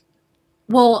Gibson's like,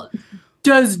 well,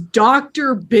 does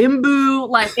Dr. Bimbu,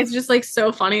 like, it's just like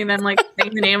so funny. And then like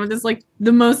saying the name of this, like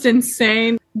the most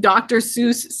insane Dr.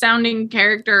 Seuss sounding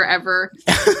character ever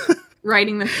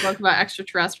writing this book about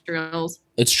extraterrestrials.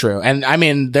 It's true. And I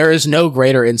mean, there is no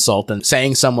greater insult than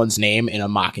saying someone's name in a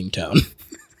mocking tone.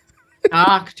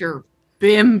 Dr.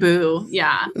 Bimbo.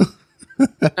 Yeah.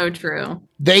 So true.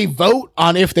 They vote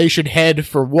on if they should head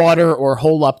for water or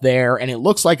hole up there, and it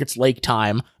looks like it's lake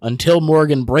time until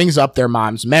Morgan brings up their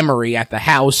mom's memory at the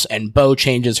house and Bo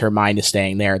changes her mind to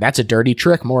staying there. That's a dirty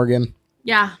trick, Morgan.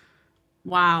 Yeah.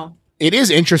 Wow. It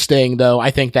is interesting, though, I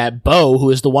think that Bo,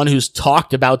 who is the one who's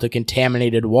talked about the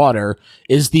contaminated water,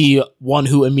 is the one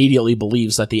who immediately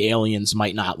believes that the aliens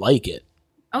might not like it.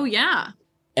 Oh, yeah.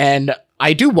 And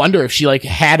I do wonder if she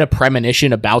had a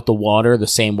premonition about the water the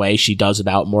same way she does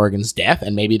about Morgan's death,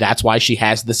 and maybe that's why she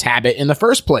has this habit in the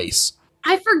first place.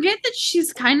 I forget that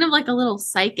she's kind of like a little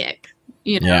psychic,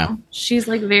 you know? Yeah. She's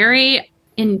like very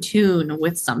in tune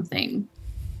with something.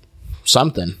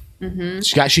 Something.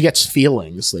 Mm-hmm. She gets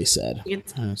feelings, they said. She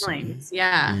gets feelings,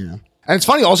 yeah. And it's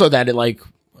funny also that it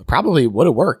probably would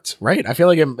have worked, right? I feel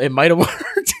like it might have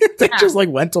worked if they just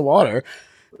went to water.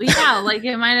 Yeah,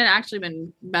 it might have actually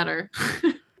been better.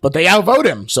 But they outvote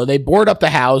him, so they board up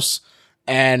the house.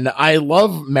 And I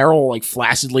love Meryl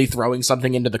flaccidly throwing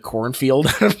something into the cornfield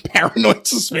out of paranoid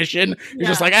suspicion. You're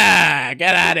just like,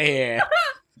 get out of here.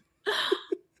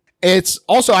 It's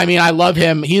also, I mean, I love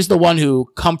him. He's the one who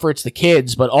comforts the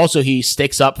kids, but also he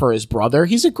sticks up for his brother.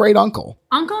 He's a great uncle.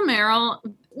 Uncle Merrill,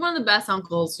 one of the best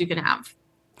uncles you could have.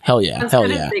 Hell yeah. As good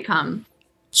as they come.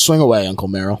 Swing away, Uncle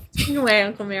Merrill. Swing away,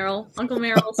 Uncle Merrill. Uncle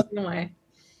Merrill, swing away.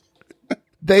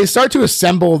 They start to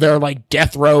assemble their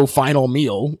death row final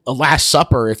meal, a last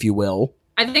supper, if you will.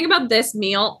 I think about this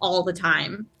meal all the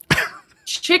time.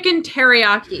 Chicken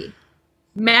teriyaki,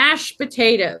 mashed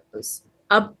potatoes,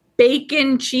 a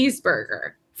bacon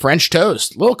cheeseburger. French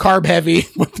toast. A little carb heavy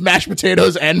with mashed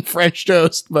potatoes and French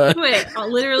toast. But do it.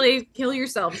 I'll literally kill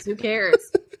yourselves. Who cares?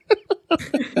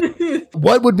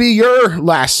 What would be your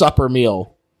last supper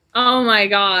meal? Oh my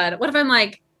God. What if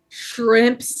I'm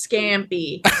shrimp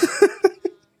scampi?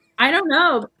 I don't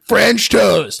know. French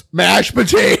toast, mashed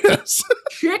potatoes,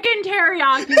 chicken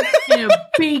teriyaki, and a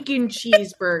bacon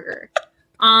cheeseburger.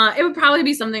 It would probably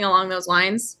be something along those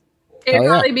lines. It would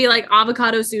probably be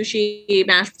avocado sushi,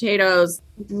 mashed potatoes,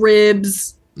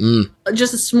 ribs,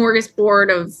 just a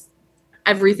smorgasbord of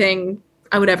everything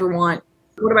I would ever want.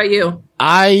 What about you?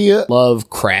 I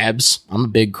love crabs. I'm a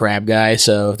big crab guy,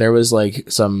 so if there was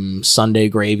some Sunday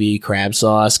gravy, crab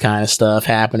sauce kind of stuff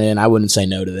happening, I wouldn't say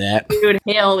no to that. Dude,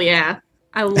 hell yeah.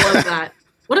 I love that.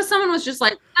 What if someone was just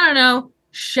I don't know,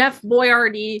 Chef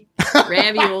Boyardee,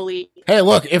 ravioli. Hey,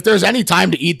 look, if there's any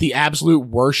time to eat the absolute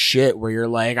worst shit where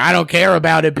you're I don't care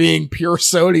about it being pure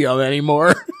sodium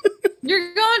anymore.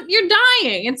 You're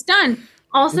dying. It's done.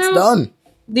 Also, it's done.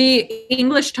 The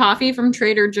English toffee from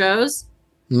Trader Joe's,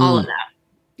 all of that.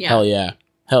 Yeah. Hell yeah.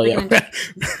 Hell yeah.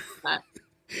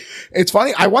 It's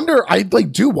funny. I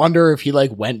do wonder if he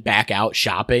went back out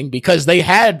shopping because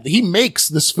he makes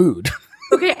this food.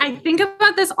 Okay, I think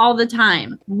about this all the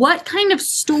time. What kind of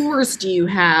stores do you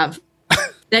have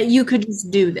that you could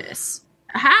just do this?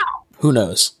 How? Who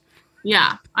knows?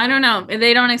 Yeah, I don't know.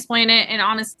 They don't explain it, and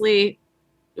honestly,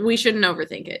 we shouldn't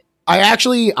overthink it.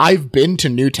 I've been to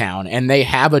Newtown, and they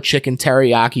have a chicken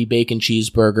teriyaki, bacon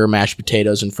cheeseburger, mashed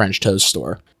potatoes, and French toast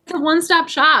store. It's a one-stop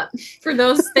shop for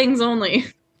those things only.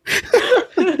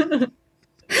 It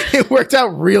worked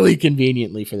out really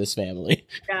conveniently for this family.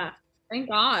 Yeah, thank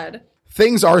God.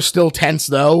 Things are still tense,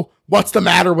 though. What's the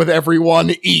matter with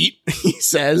everyone? Eat, he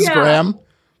says, Graham.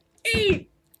 Eat!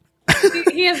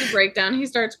 He has a breakdown. He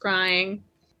starts crying.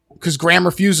 Because Graham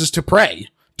refuses to pray,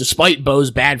 despite Bo's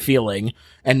bad feeling,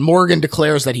 and Morgan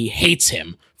declares that he hates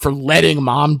him for letting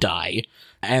Mom die.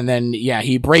 And then,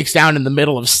 he breaks down in the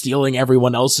middle of stealing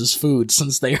everyone else's food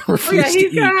since they refuse to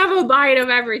eat. He's gonna have a bite of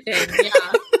everything. Yeah.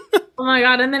 Oh my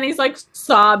God. And then he's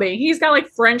sobbing. He's got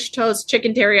French toast,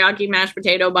 chicken teriyaki, mashed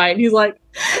potato bite. And he's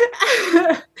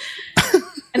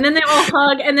and then they all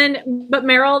hug. But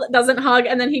Meryl doesn't hug.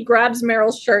 And then he grabs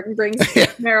Meryl's shirt and brings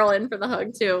Meryl in for the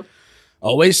hug too.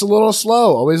 Always a little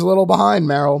slow. Always a little behind,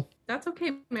 Meryl. That's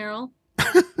okay, Meryl.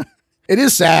 It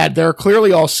is sad. They're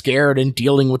clearly all scared and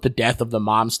dealing with the death of the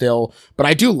mom still. But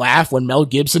I do laugh when Mel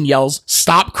Gibson yells,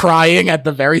 "Stop crying," at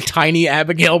the very tiny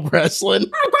Abigail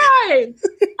Breslin. I'm crying!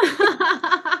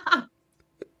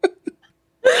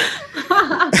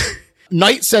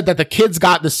 Knight said that the kids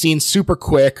got the scene super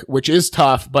quick, which is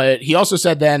tough, but he also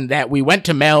said then that we went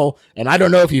to Mel, and I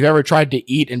don't know if you've ever tried to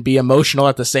eat and be emotional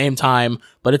at the same time,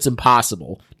 but it's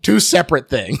impossible. Two separate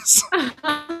things.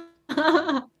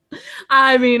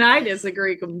 I mean, I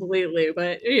disagree completely,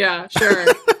 but yeah, sure.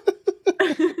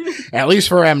 At least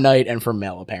for M. Night and for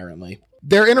Mel, apparently.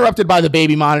 They're interrupted by the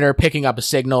baby monitor picking up a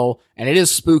signal, and it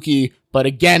is spooky, but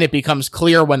again, it becomes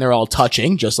clear when they're all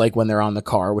touching, just like when they're on the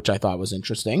car, which I thought was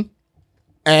interesting.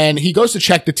 And he goes to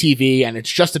check the TV, and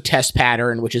it's just a test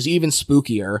pattern, which is even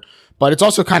spookier. But it's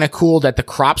also kind of cool that the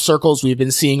crop circles we've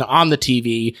been seeing on the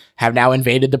TV have now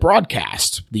invaded the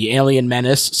broadcast, the alien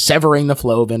menace severing the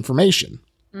flow of information.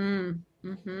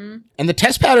 Mm-hmm. And the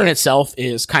test pattern itself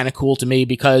is kind of cool to me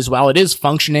because while it is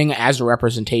functioning as a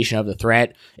representation of the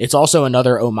threat, it's also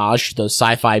another homage to those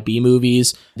sci-fi B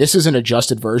movies. This is an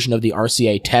adjusted version of the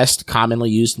RCA test commonly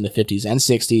used in the 50s and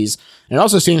 60s. And it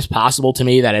also seems possible to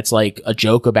me that it's like a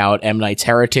joke about M. Night's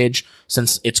heritage,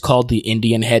 since it's called the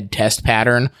Indian head test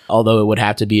pattern, although it would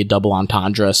have to be a double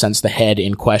entendre since the head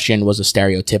in question was a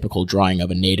stereotypical drawing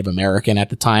of a Native American at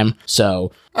the time.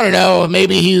 So, I don't know,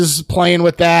 maybe he's playing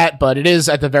with that, but it is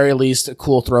at the very least a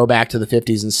cool throwback to the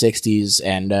 50s and 60s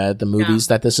and the movies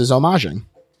that this is homaging.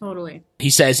 Totally.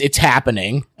 He says it's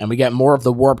happening, and we get more of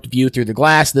the warped view through the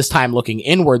glass, this time looking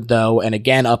inward, though, and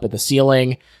again up at the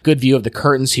ceiling. Good view of the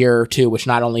curtains here, too, which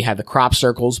not only have the crop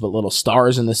circles, but little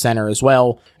stars in the center as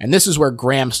well. And this is where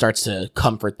Graham starts to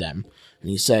comfort them.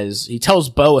 And he tells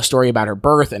Bo a story about her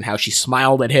birth and how she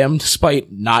smiled at him,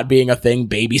 despite not being a thing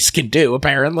babies can do,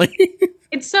 apparently.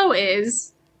 It so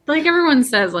is. Like everyone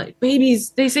says, like,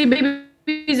 babies, they say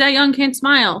babies that young can't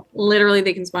smile. Literally,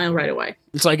 they can smile right away.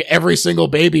 It's like every single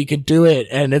baby can do it,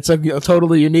 and it's a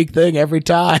totally unique thing every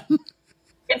time.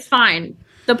 It's fine.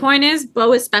 The point is,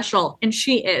 Bo is special, and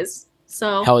she is.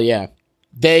 So hell yeah.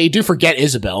 They do forget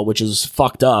Isabel, which is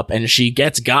fucked up, and she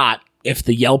gets got, if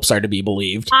the Yelps are to be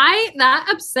believed. That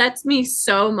upsets me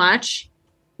so much.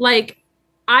 Like,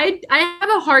 I have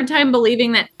a hard time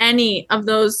believing that any of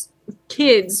those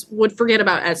kids would forget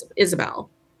about Isabel.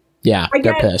 Yeah,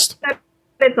 they're pissed.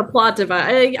 It's a plot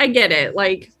device. I get it.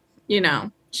 like,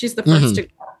 she's the first to go.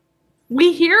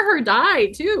 We hear her die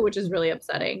too, which is really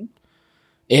upsetting.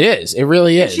 It is. It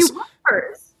really is. She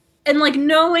whimpers. And like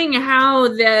knowing how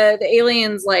the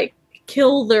aliens like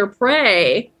kill their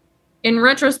prey, in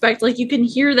retrospect, like you can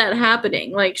hear that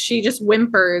happening. Like she just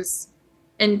whimpers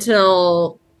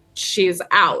until she's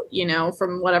out,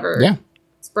 from whatever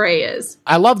spray is.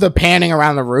 I love the panning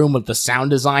around the room with the sound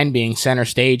design being center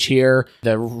stage here.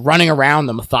 The running around,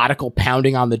 the methodical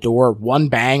pounding on the door, one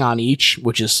bang on each,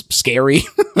 which is scary.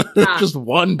 Yeah. Just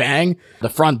one bang. The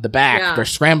front, the back, they're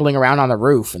scrambling around on the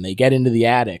roof and they get into the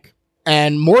attic.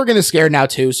 And Morgan is scared now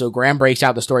too, so Graham breaks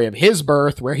out the story of his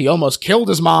birth, where he almost killed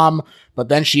his mom, but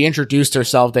then she introduced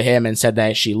herself to him and said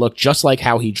that she looked just like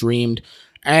how he dreamed.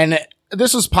 And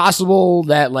this is possible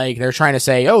that, like, they're trying to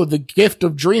say, oh, the gift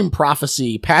of dream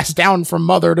prophecy passed down from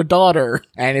mother to daughter.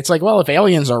 And it's like, well, if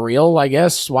aliens are real, I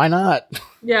guess, why not?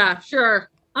 Yeah, sure.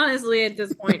 Honestly, at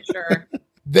this point, sure.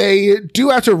 They do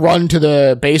have to run to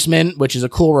the basement, which is a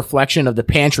cool reflection of the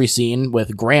pantry scene,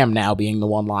 with Graham now being the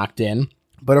one locked in.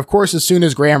 But of course, as soon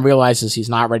as Graham realizes he's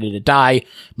not ready to die,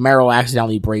 Meryl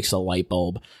accidentally breaks a light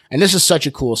bulb. And this is such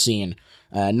a cool scene.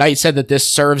 Knight said that this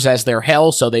serves as their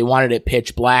hell, so they wanted it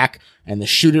pitch black and to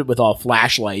shoot it with all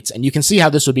flashlights. And you can see how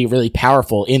this would be really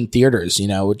powerful in theaters,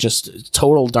 just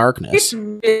total darkness. It's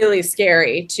really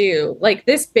scary, too. Like,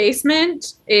 this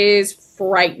basement is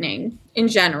frightening in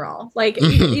general. Like,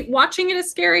 watching it is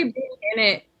scary, being in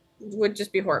it would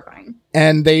just be horrifying.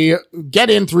 And they get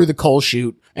in through the coal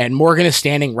chute, and Morgan is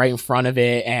standing right in front of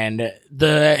it, and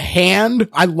the hand,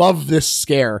 I love this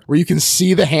scare, where you can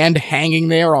see the hand hanging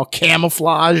there all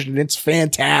camouflaged, and it's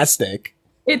fantastic.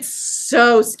 It's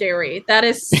so scary. That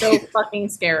is so fucking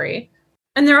scary.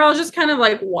 And they're all just kind of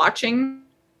like watching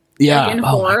in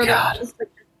horror. My God. Just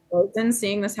like frozen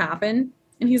seeing this happen.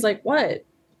 And he's like, what?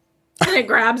 And it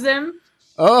grabs him.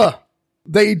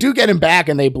 They do get him back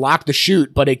and they block the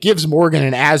chute, but it gives Morgan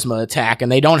an asthma attack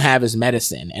and they don't have his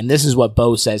medicine. And this is what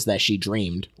Bo says that she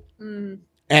dreamed.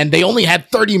 And they only had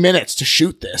 30 minutes to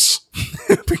shoot this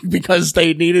because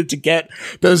they needed to get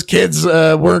those kids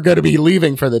weren't going to be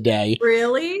leaving for the day.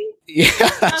 Really?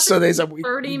 Yeah. So they said, we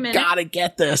 30 minutes. Gotta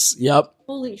get this. Yep.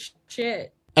 Holy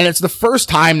shit. And it's the first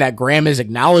time that Graham is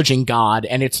acknowledging God,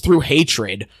 and it's through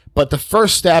hatred. But the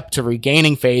first step to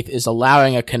regaining faith is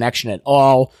allowing a connection at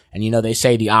all. And, they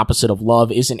say the opposite of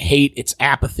love isn't hate, it's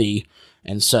apathy.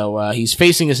 And so he's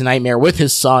facing his nightmare with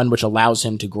his son, which allows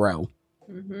him to grow.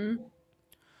 Mm-hmm.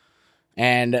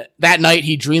 And that night,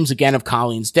 he dreams again of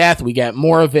Colleen's death. We get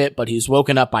more of it, but he's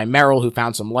woken up by Meryl, who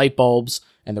found some light bulbs.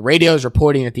 And the radio is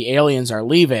reporting that the aliens are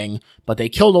leaving, but they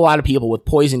killed a lot of people with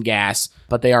poison gas,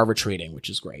 but they are retreating, which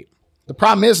is great. The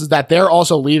problem is that they're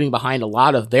also leaving behind a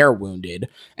lot of their wounded,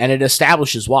 and it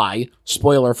establishes why,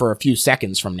 spoiler for a few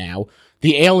seconds from now,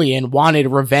 the alien wanted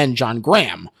revenge on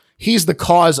Graham. he's the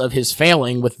cause of his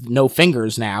failing with no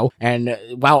fingers now, and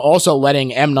while also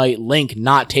letting M. Night link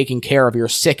not taking care of your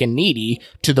sick and needy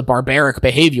to the barbaric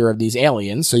behavior of these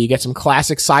aliens, so you get some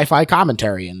classic sci-fi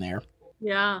commentary in there.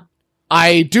 Yeah.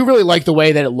 I do really like the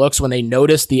way that it looks when they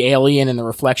notice the alien in the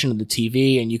reflection of the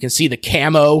TV, and you can see the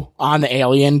camo on the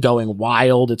alien going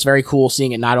wild. It's very cool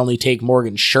seeing it not only take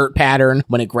Morgan's shirt pattern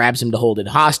when it grabs him to hold it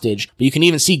hostage, but you can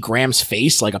even see Graham's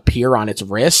face like appear on its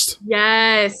wrist.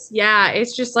 Yes, yeah.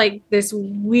 It's just like this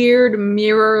weird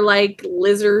mirror-like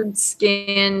lizard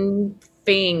skin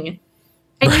thing.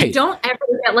 And you don't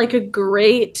ever get like a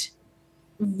great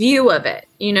view of it.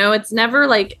 You know, it's never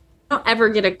like, you don't ever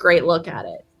get a great look at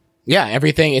it. Yeah,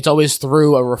 everything, it's always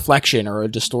through a reflection or a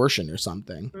distortion or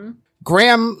something. Mm-hmm.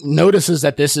 Graham notices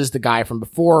that this is the guy from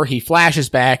before. He flashes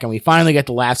back, and we finally get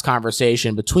the last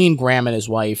conversation between Graham and his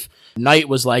wife. Knight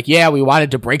was like, yeah, we wanted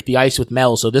to break the ice with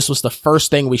Mel, so this was the first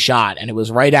thing we shot, and it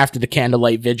was right after the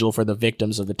candlelight vigil for the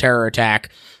victims of the terror attack.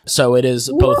 So it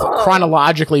is both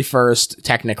chronologically first,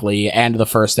 technically, and the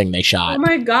first thing they shot. Oh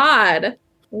my God.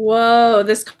 Whoa,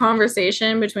 this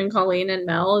conversation between Colleen and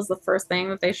Mel is the first thing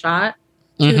that they shot?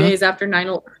 2 days after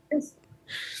 9/11.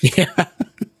 Yeah.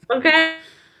 Okay.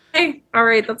 All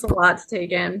right. That's a lot to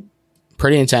take in.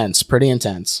 Pretty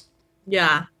intense.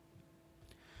 Yeah.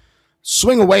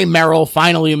 Swing Away Merrill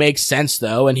finally makes sense,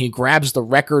 though, and he grabs the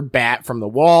record bat from the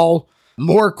wall.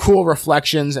 More cool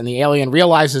reflections, and the alien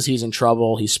realizes he's in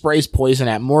trouble. He sprays poison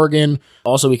at Morgan.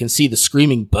 Also, we can see the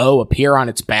screaming bow appear on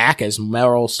its back as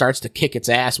Merrill starts to kick its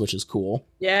ass, which is cool.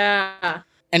 Yeah.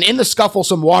 And in the scuffle,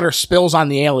 some water spills on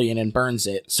the alien and burns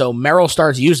it. So Merrill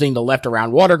starts using the left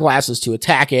around water glasses to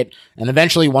attack it, and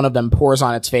eventually one of them pours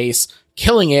on its face,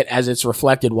 killing it as it's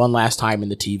reflected one last time in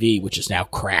the TV, which is now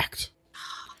cracked.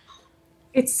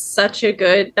 That's such a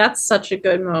good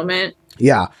moment.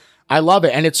 Yeah. I love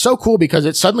it. And it's so cool because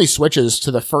it suddenly switches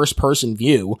to the first person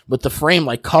view with the frame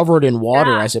like covered in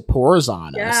water as it pours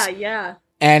on us. Yeah.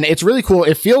 And it's really cool.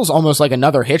 It feels almost like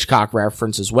another Hitchcock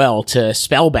reference as well to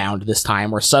Spellbound this time,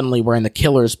 where suddenly we're in the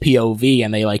killer's POV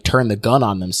and they like turn the gun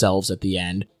on themselves at the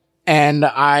end. And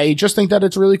I just think that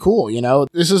it's really cool. You know,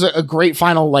 this is a great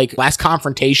final, like, last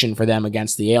confrontation for them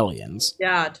against the aliens.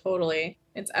 Yeah, totally.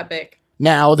 It's epic.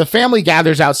 Now, the family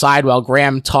gathers outside while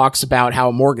Graham talks about how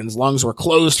Morgan's lungs were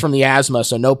closed from the asthma,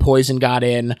 so no poison got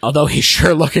in, although he's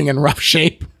sure looking in rough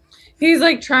shape. He's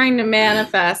like trying to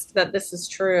manifest that this is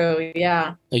true.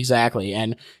 Yeah. Exactly.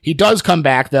 And he does come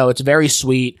back, though. It's very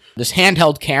sweet. This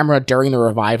handheld camera during the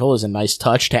revival is a nice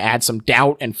touch to add some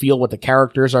doubt and feel what the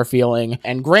characters are feeling.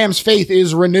 And Graham's faith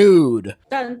is renewed.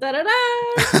 Dun, da, da,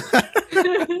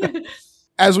 da.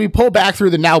 As we pull back through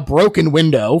the now broken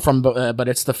window but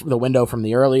it's the window from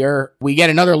the earlier, we get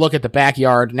another look at the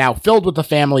backyard now filled with the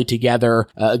family together.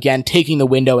 Again, taking the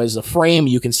window as a frame,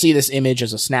 you can see this image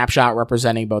as a snapshot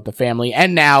representing both the family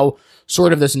and now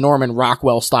sort of this Norman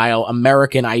Rockwell style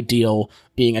American ideal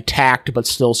being attacked but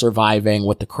still surviving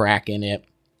with the crack in it.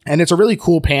 And it's a really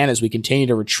cool pan as we continue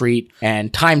to retreat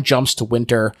and time jumps to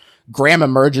winter. Graham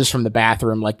emerges from the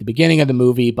bathroom like the beginning of the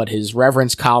movie, but his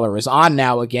reverence collar is on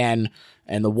now again.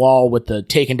 And the wall with the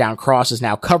taken down cross is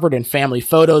now covered in family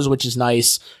photos, which is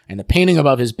nice. And the painting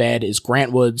above his bed is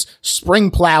Grant Wood's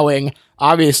Spring Plowing,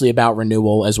 obviously about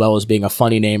renewal, as well as being a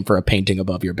funny name for a painting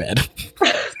above your bed.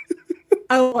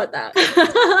 I want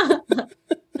that.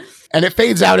 And it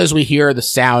fades out as we hear the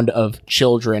sound of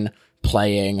children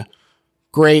playing.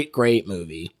 Great, great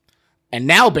movie. And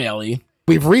now, Bailey,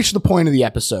 we've reached the point of the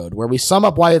episode where we sum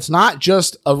up why it's not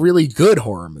just a really good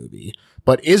horror movie,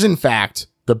 but is in fact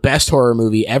the best horror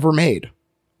movie ever made.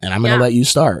 And I'm going to let you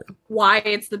start. Why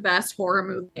it's the best horror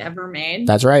movie ever made.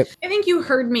 That's right. I think you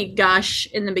heard me gush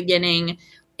in the beginning.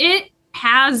 It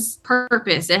has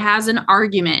purpose. It has an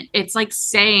argument. It's like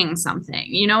saying something.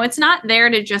 You know, it's not there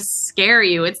to just scare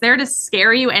you. It's there to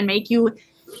scare you and make you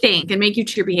think and make you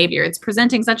cheer behavior. It's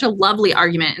presenting such a lovely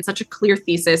argument and such a clear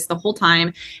thesis the whole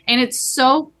time. And it's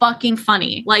so fucking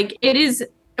funny. Like, it is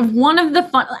one of the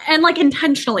fun and like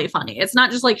intentionally funny. It's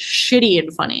not just like shitty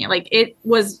and funny. Like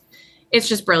it's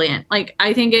just brilliant. Like,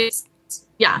 I think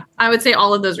I would say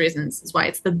all of those reasons is why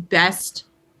it's the best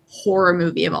horror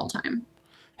movie of all time.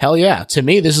 Hell yeah. To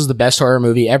me, this is the best horror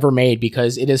movie ever made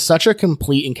because it is such a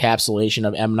complete encapsulation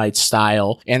of M. Night's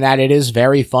style in that it is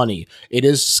very funny. It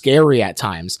is scary at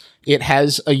times. It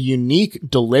has a unique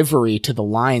delivery to the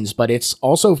lines, but it's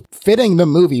also fitting the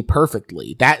movie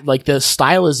perfectly. That, like, the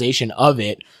stylization of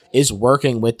it is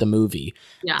working with the movie.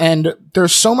 Yeah. And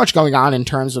there's so much going on in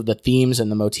terms of the themes and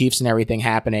the motifs and everything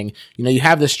happening. You know, you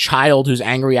have this child who's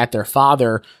angry at their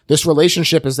father. This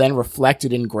relationship is then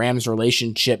reflected in Graham's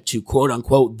relationship to, quote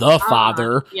unquote, the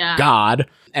father, God.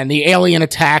 And the alien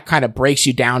attack kind of breaks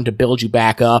you down to build you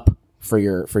back up for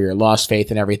your lost faith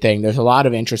and everything. There's a lot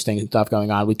of interesting stuff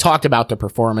going on. We talked about the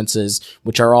performances,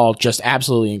 which are all just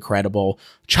absolutely incredible.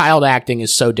 Child acting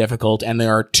is so difficult, and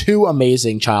there are 2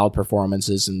 amazing child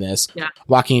performances in this. Yeah.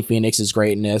 Joaquin Phoenix is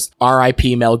great in this.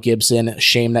 R.I.P. Mel Gibson.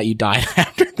 Shame that you died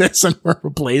after this and were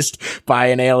replaced by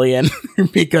an alien,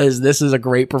 because this is a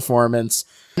great performance.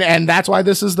 And that's why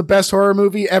this is the best horror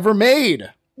movie ever made.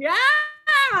 Yeah.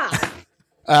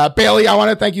 Bailey, I want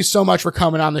to thank you so much for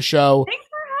coming on the show. Thanks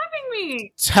for having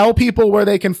me. Tell people where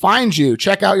they can find you.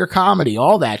 Check out your comedy,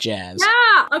 all that jazz.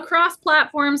 Yeah, across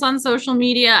platforms on social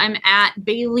media, I'm at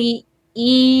Bailey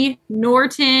E.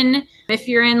 Norton. If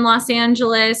you're in Los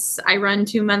Angeles, I run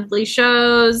 2 monthly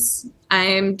shows.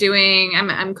 I'm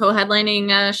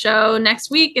co-headlining a show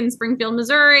next week in Springfield,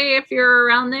 Missouri, if you're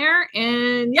around there.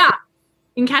 And yeah,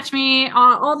 you can catch me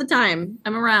all the time.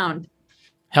 I'm around.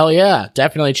 Hell yeah.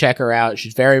 Definitely check her out.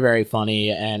 She's very, very funny.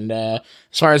 And as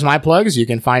far as my plugs, you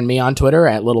can find me on Twitter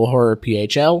at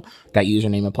LittleHorrorPHL. That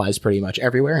username applies pretty much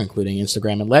everywhere, including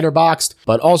Instagram and Letterboxd,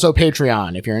 but also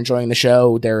Patreon. If you're enjoying the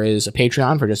show, there is a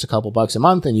Patreon for just a couple bucks a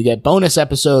month, and you get bonus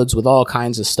episodes with all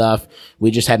kinds of stuff. We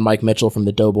just had Mike Mitchell from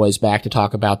the Doughboys back to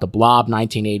talk about The Blob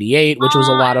 1988, which was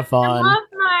a lot of fun. I love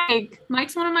Mike.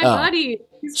 Mike's one of my buddies.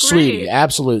 He's sweetie, great.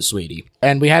 absolute sweetie.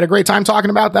 And we had a great time talking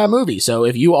about that movie. So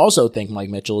if you also think Mike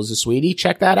Mitchell is a sweetie,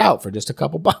 check that out for just a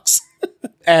couple bucks.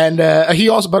 And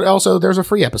but also there's a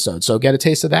free episode. So get a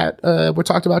taste of that. We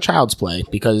talked about Child's Play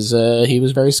because he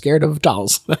was very scared of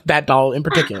dolls, that doll in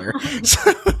particular.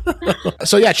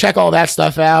 So yeah, check all that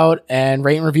stuff out and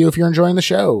rate and review if you're enjoying the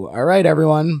show. All right,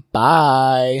 everyone.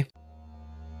 Bye.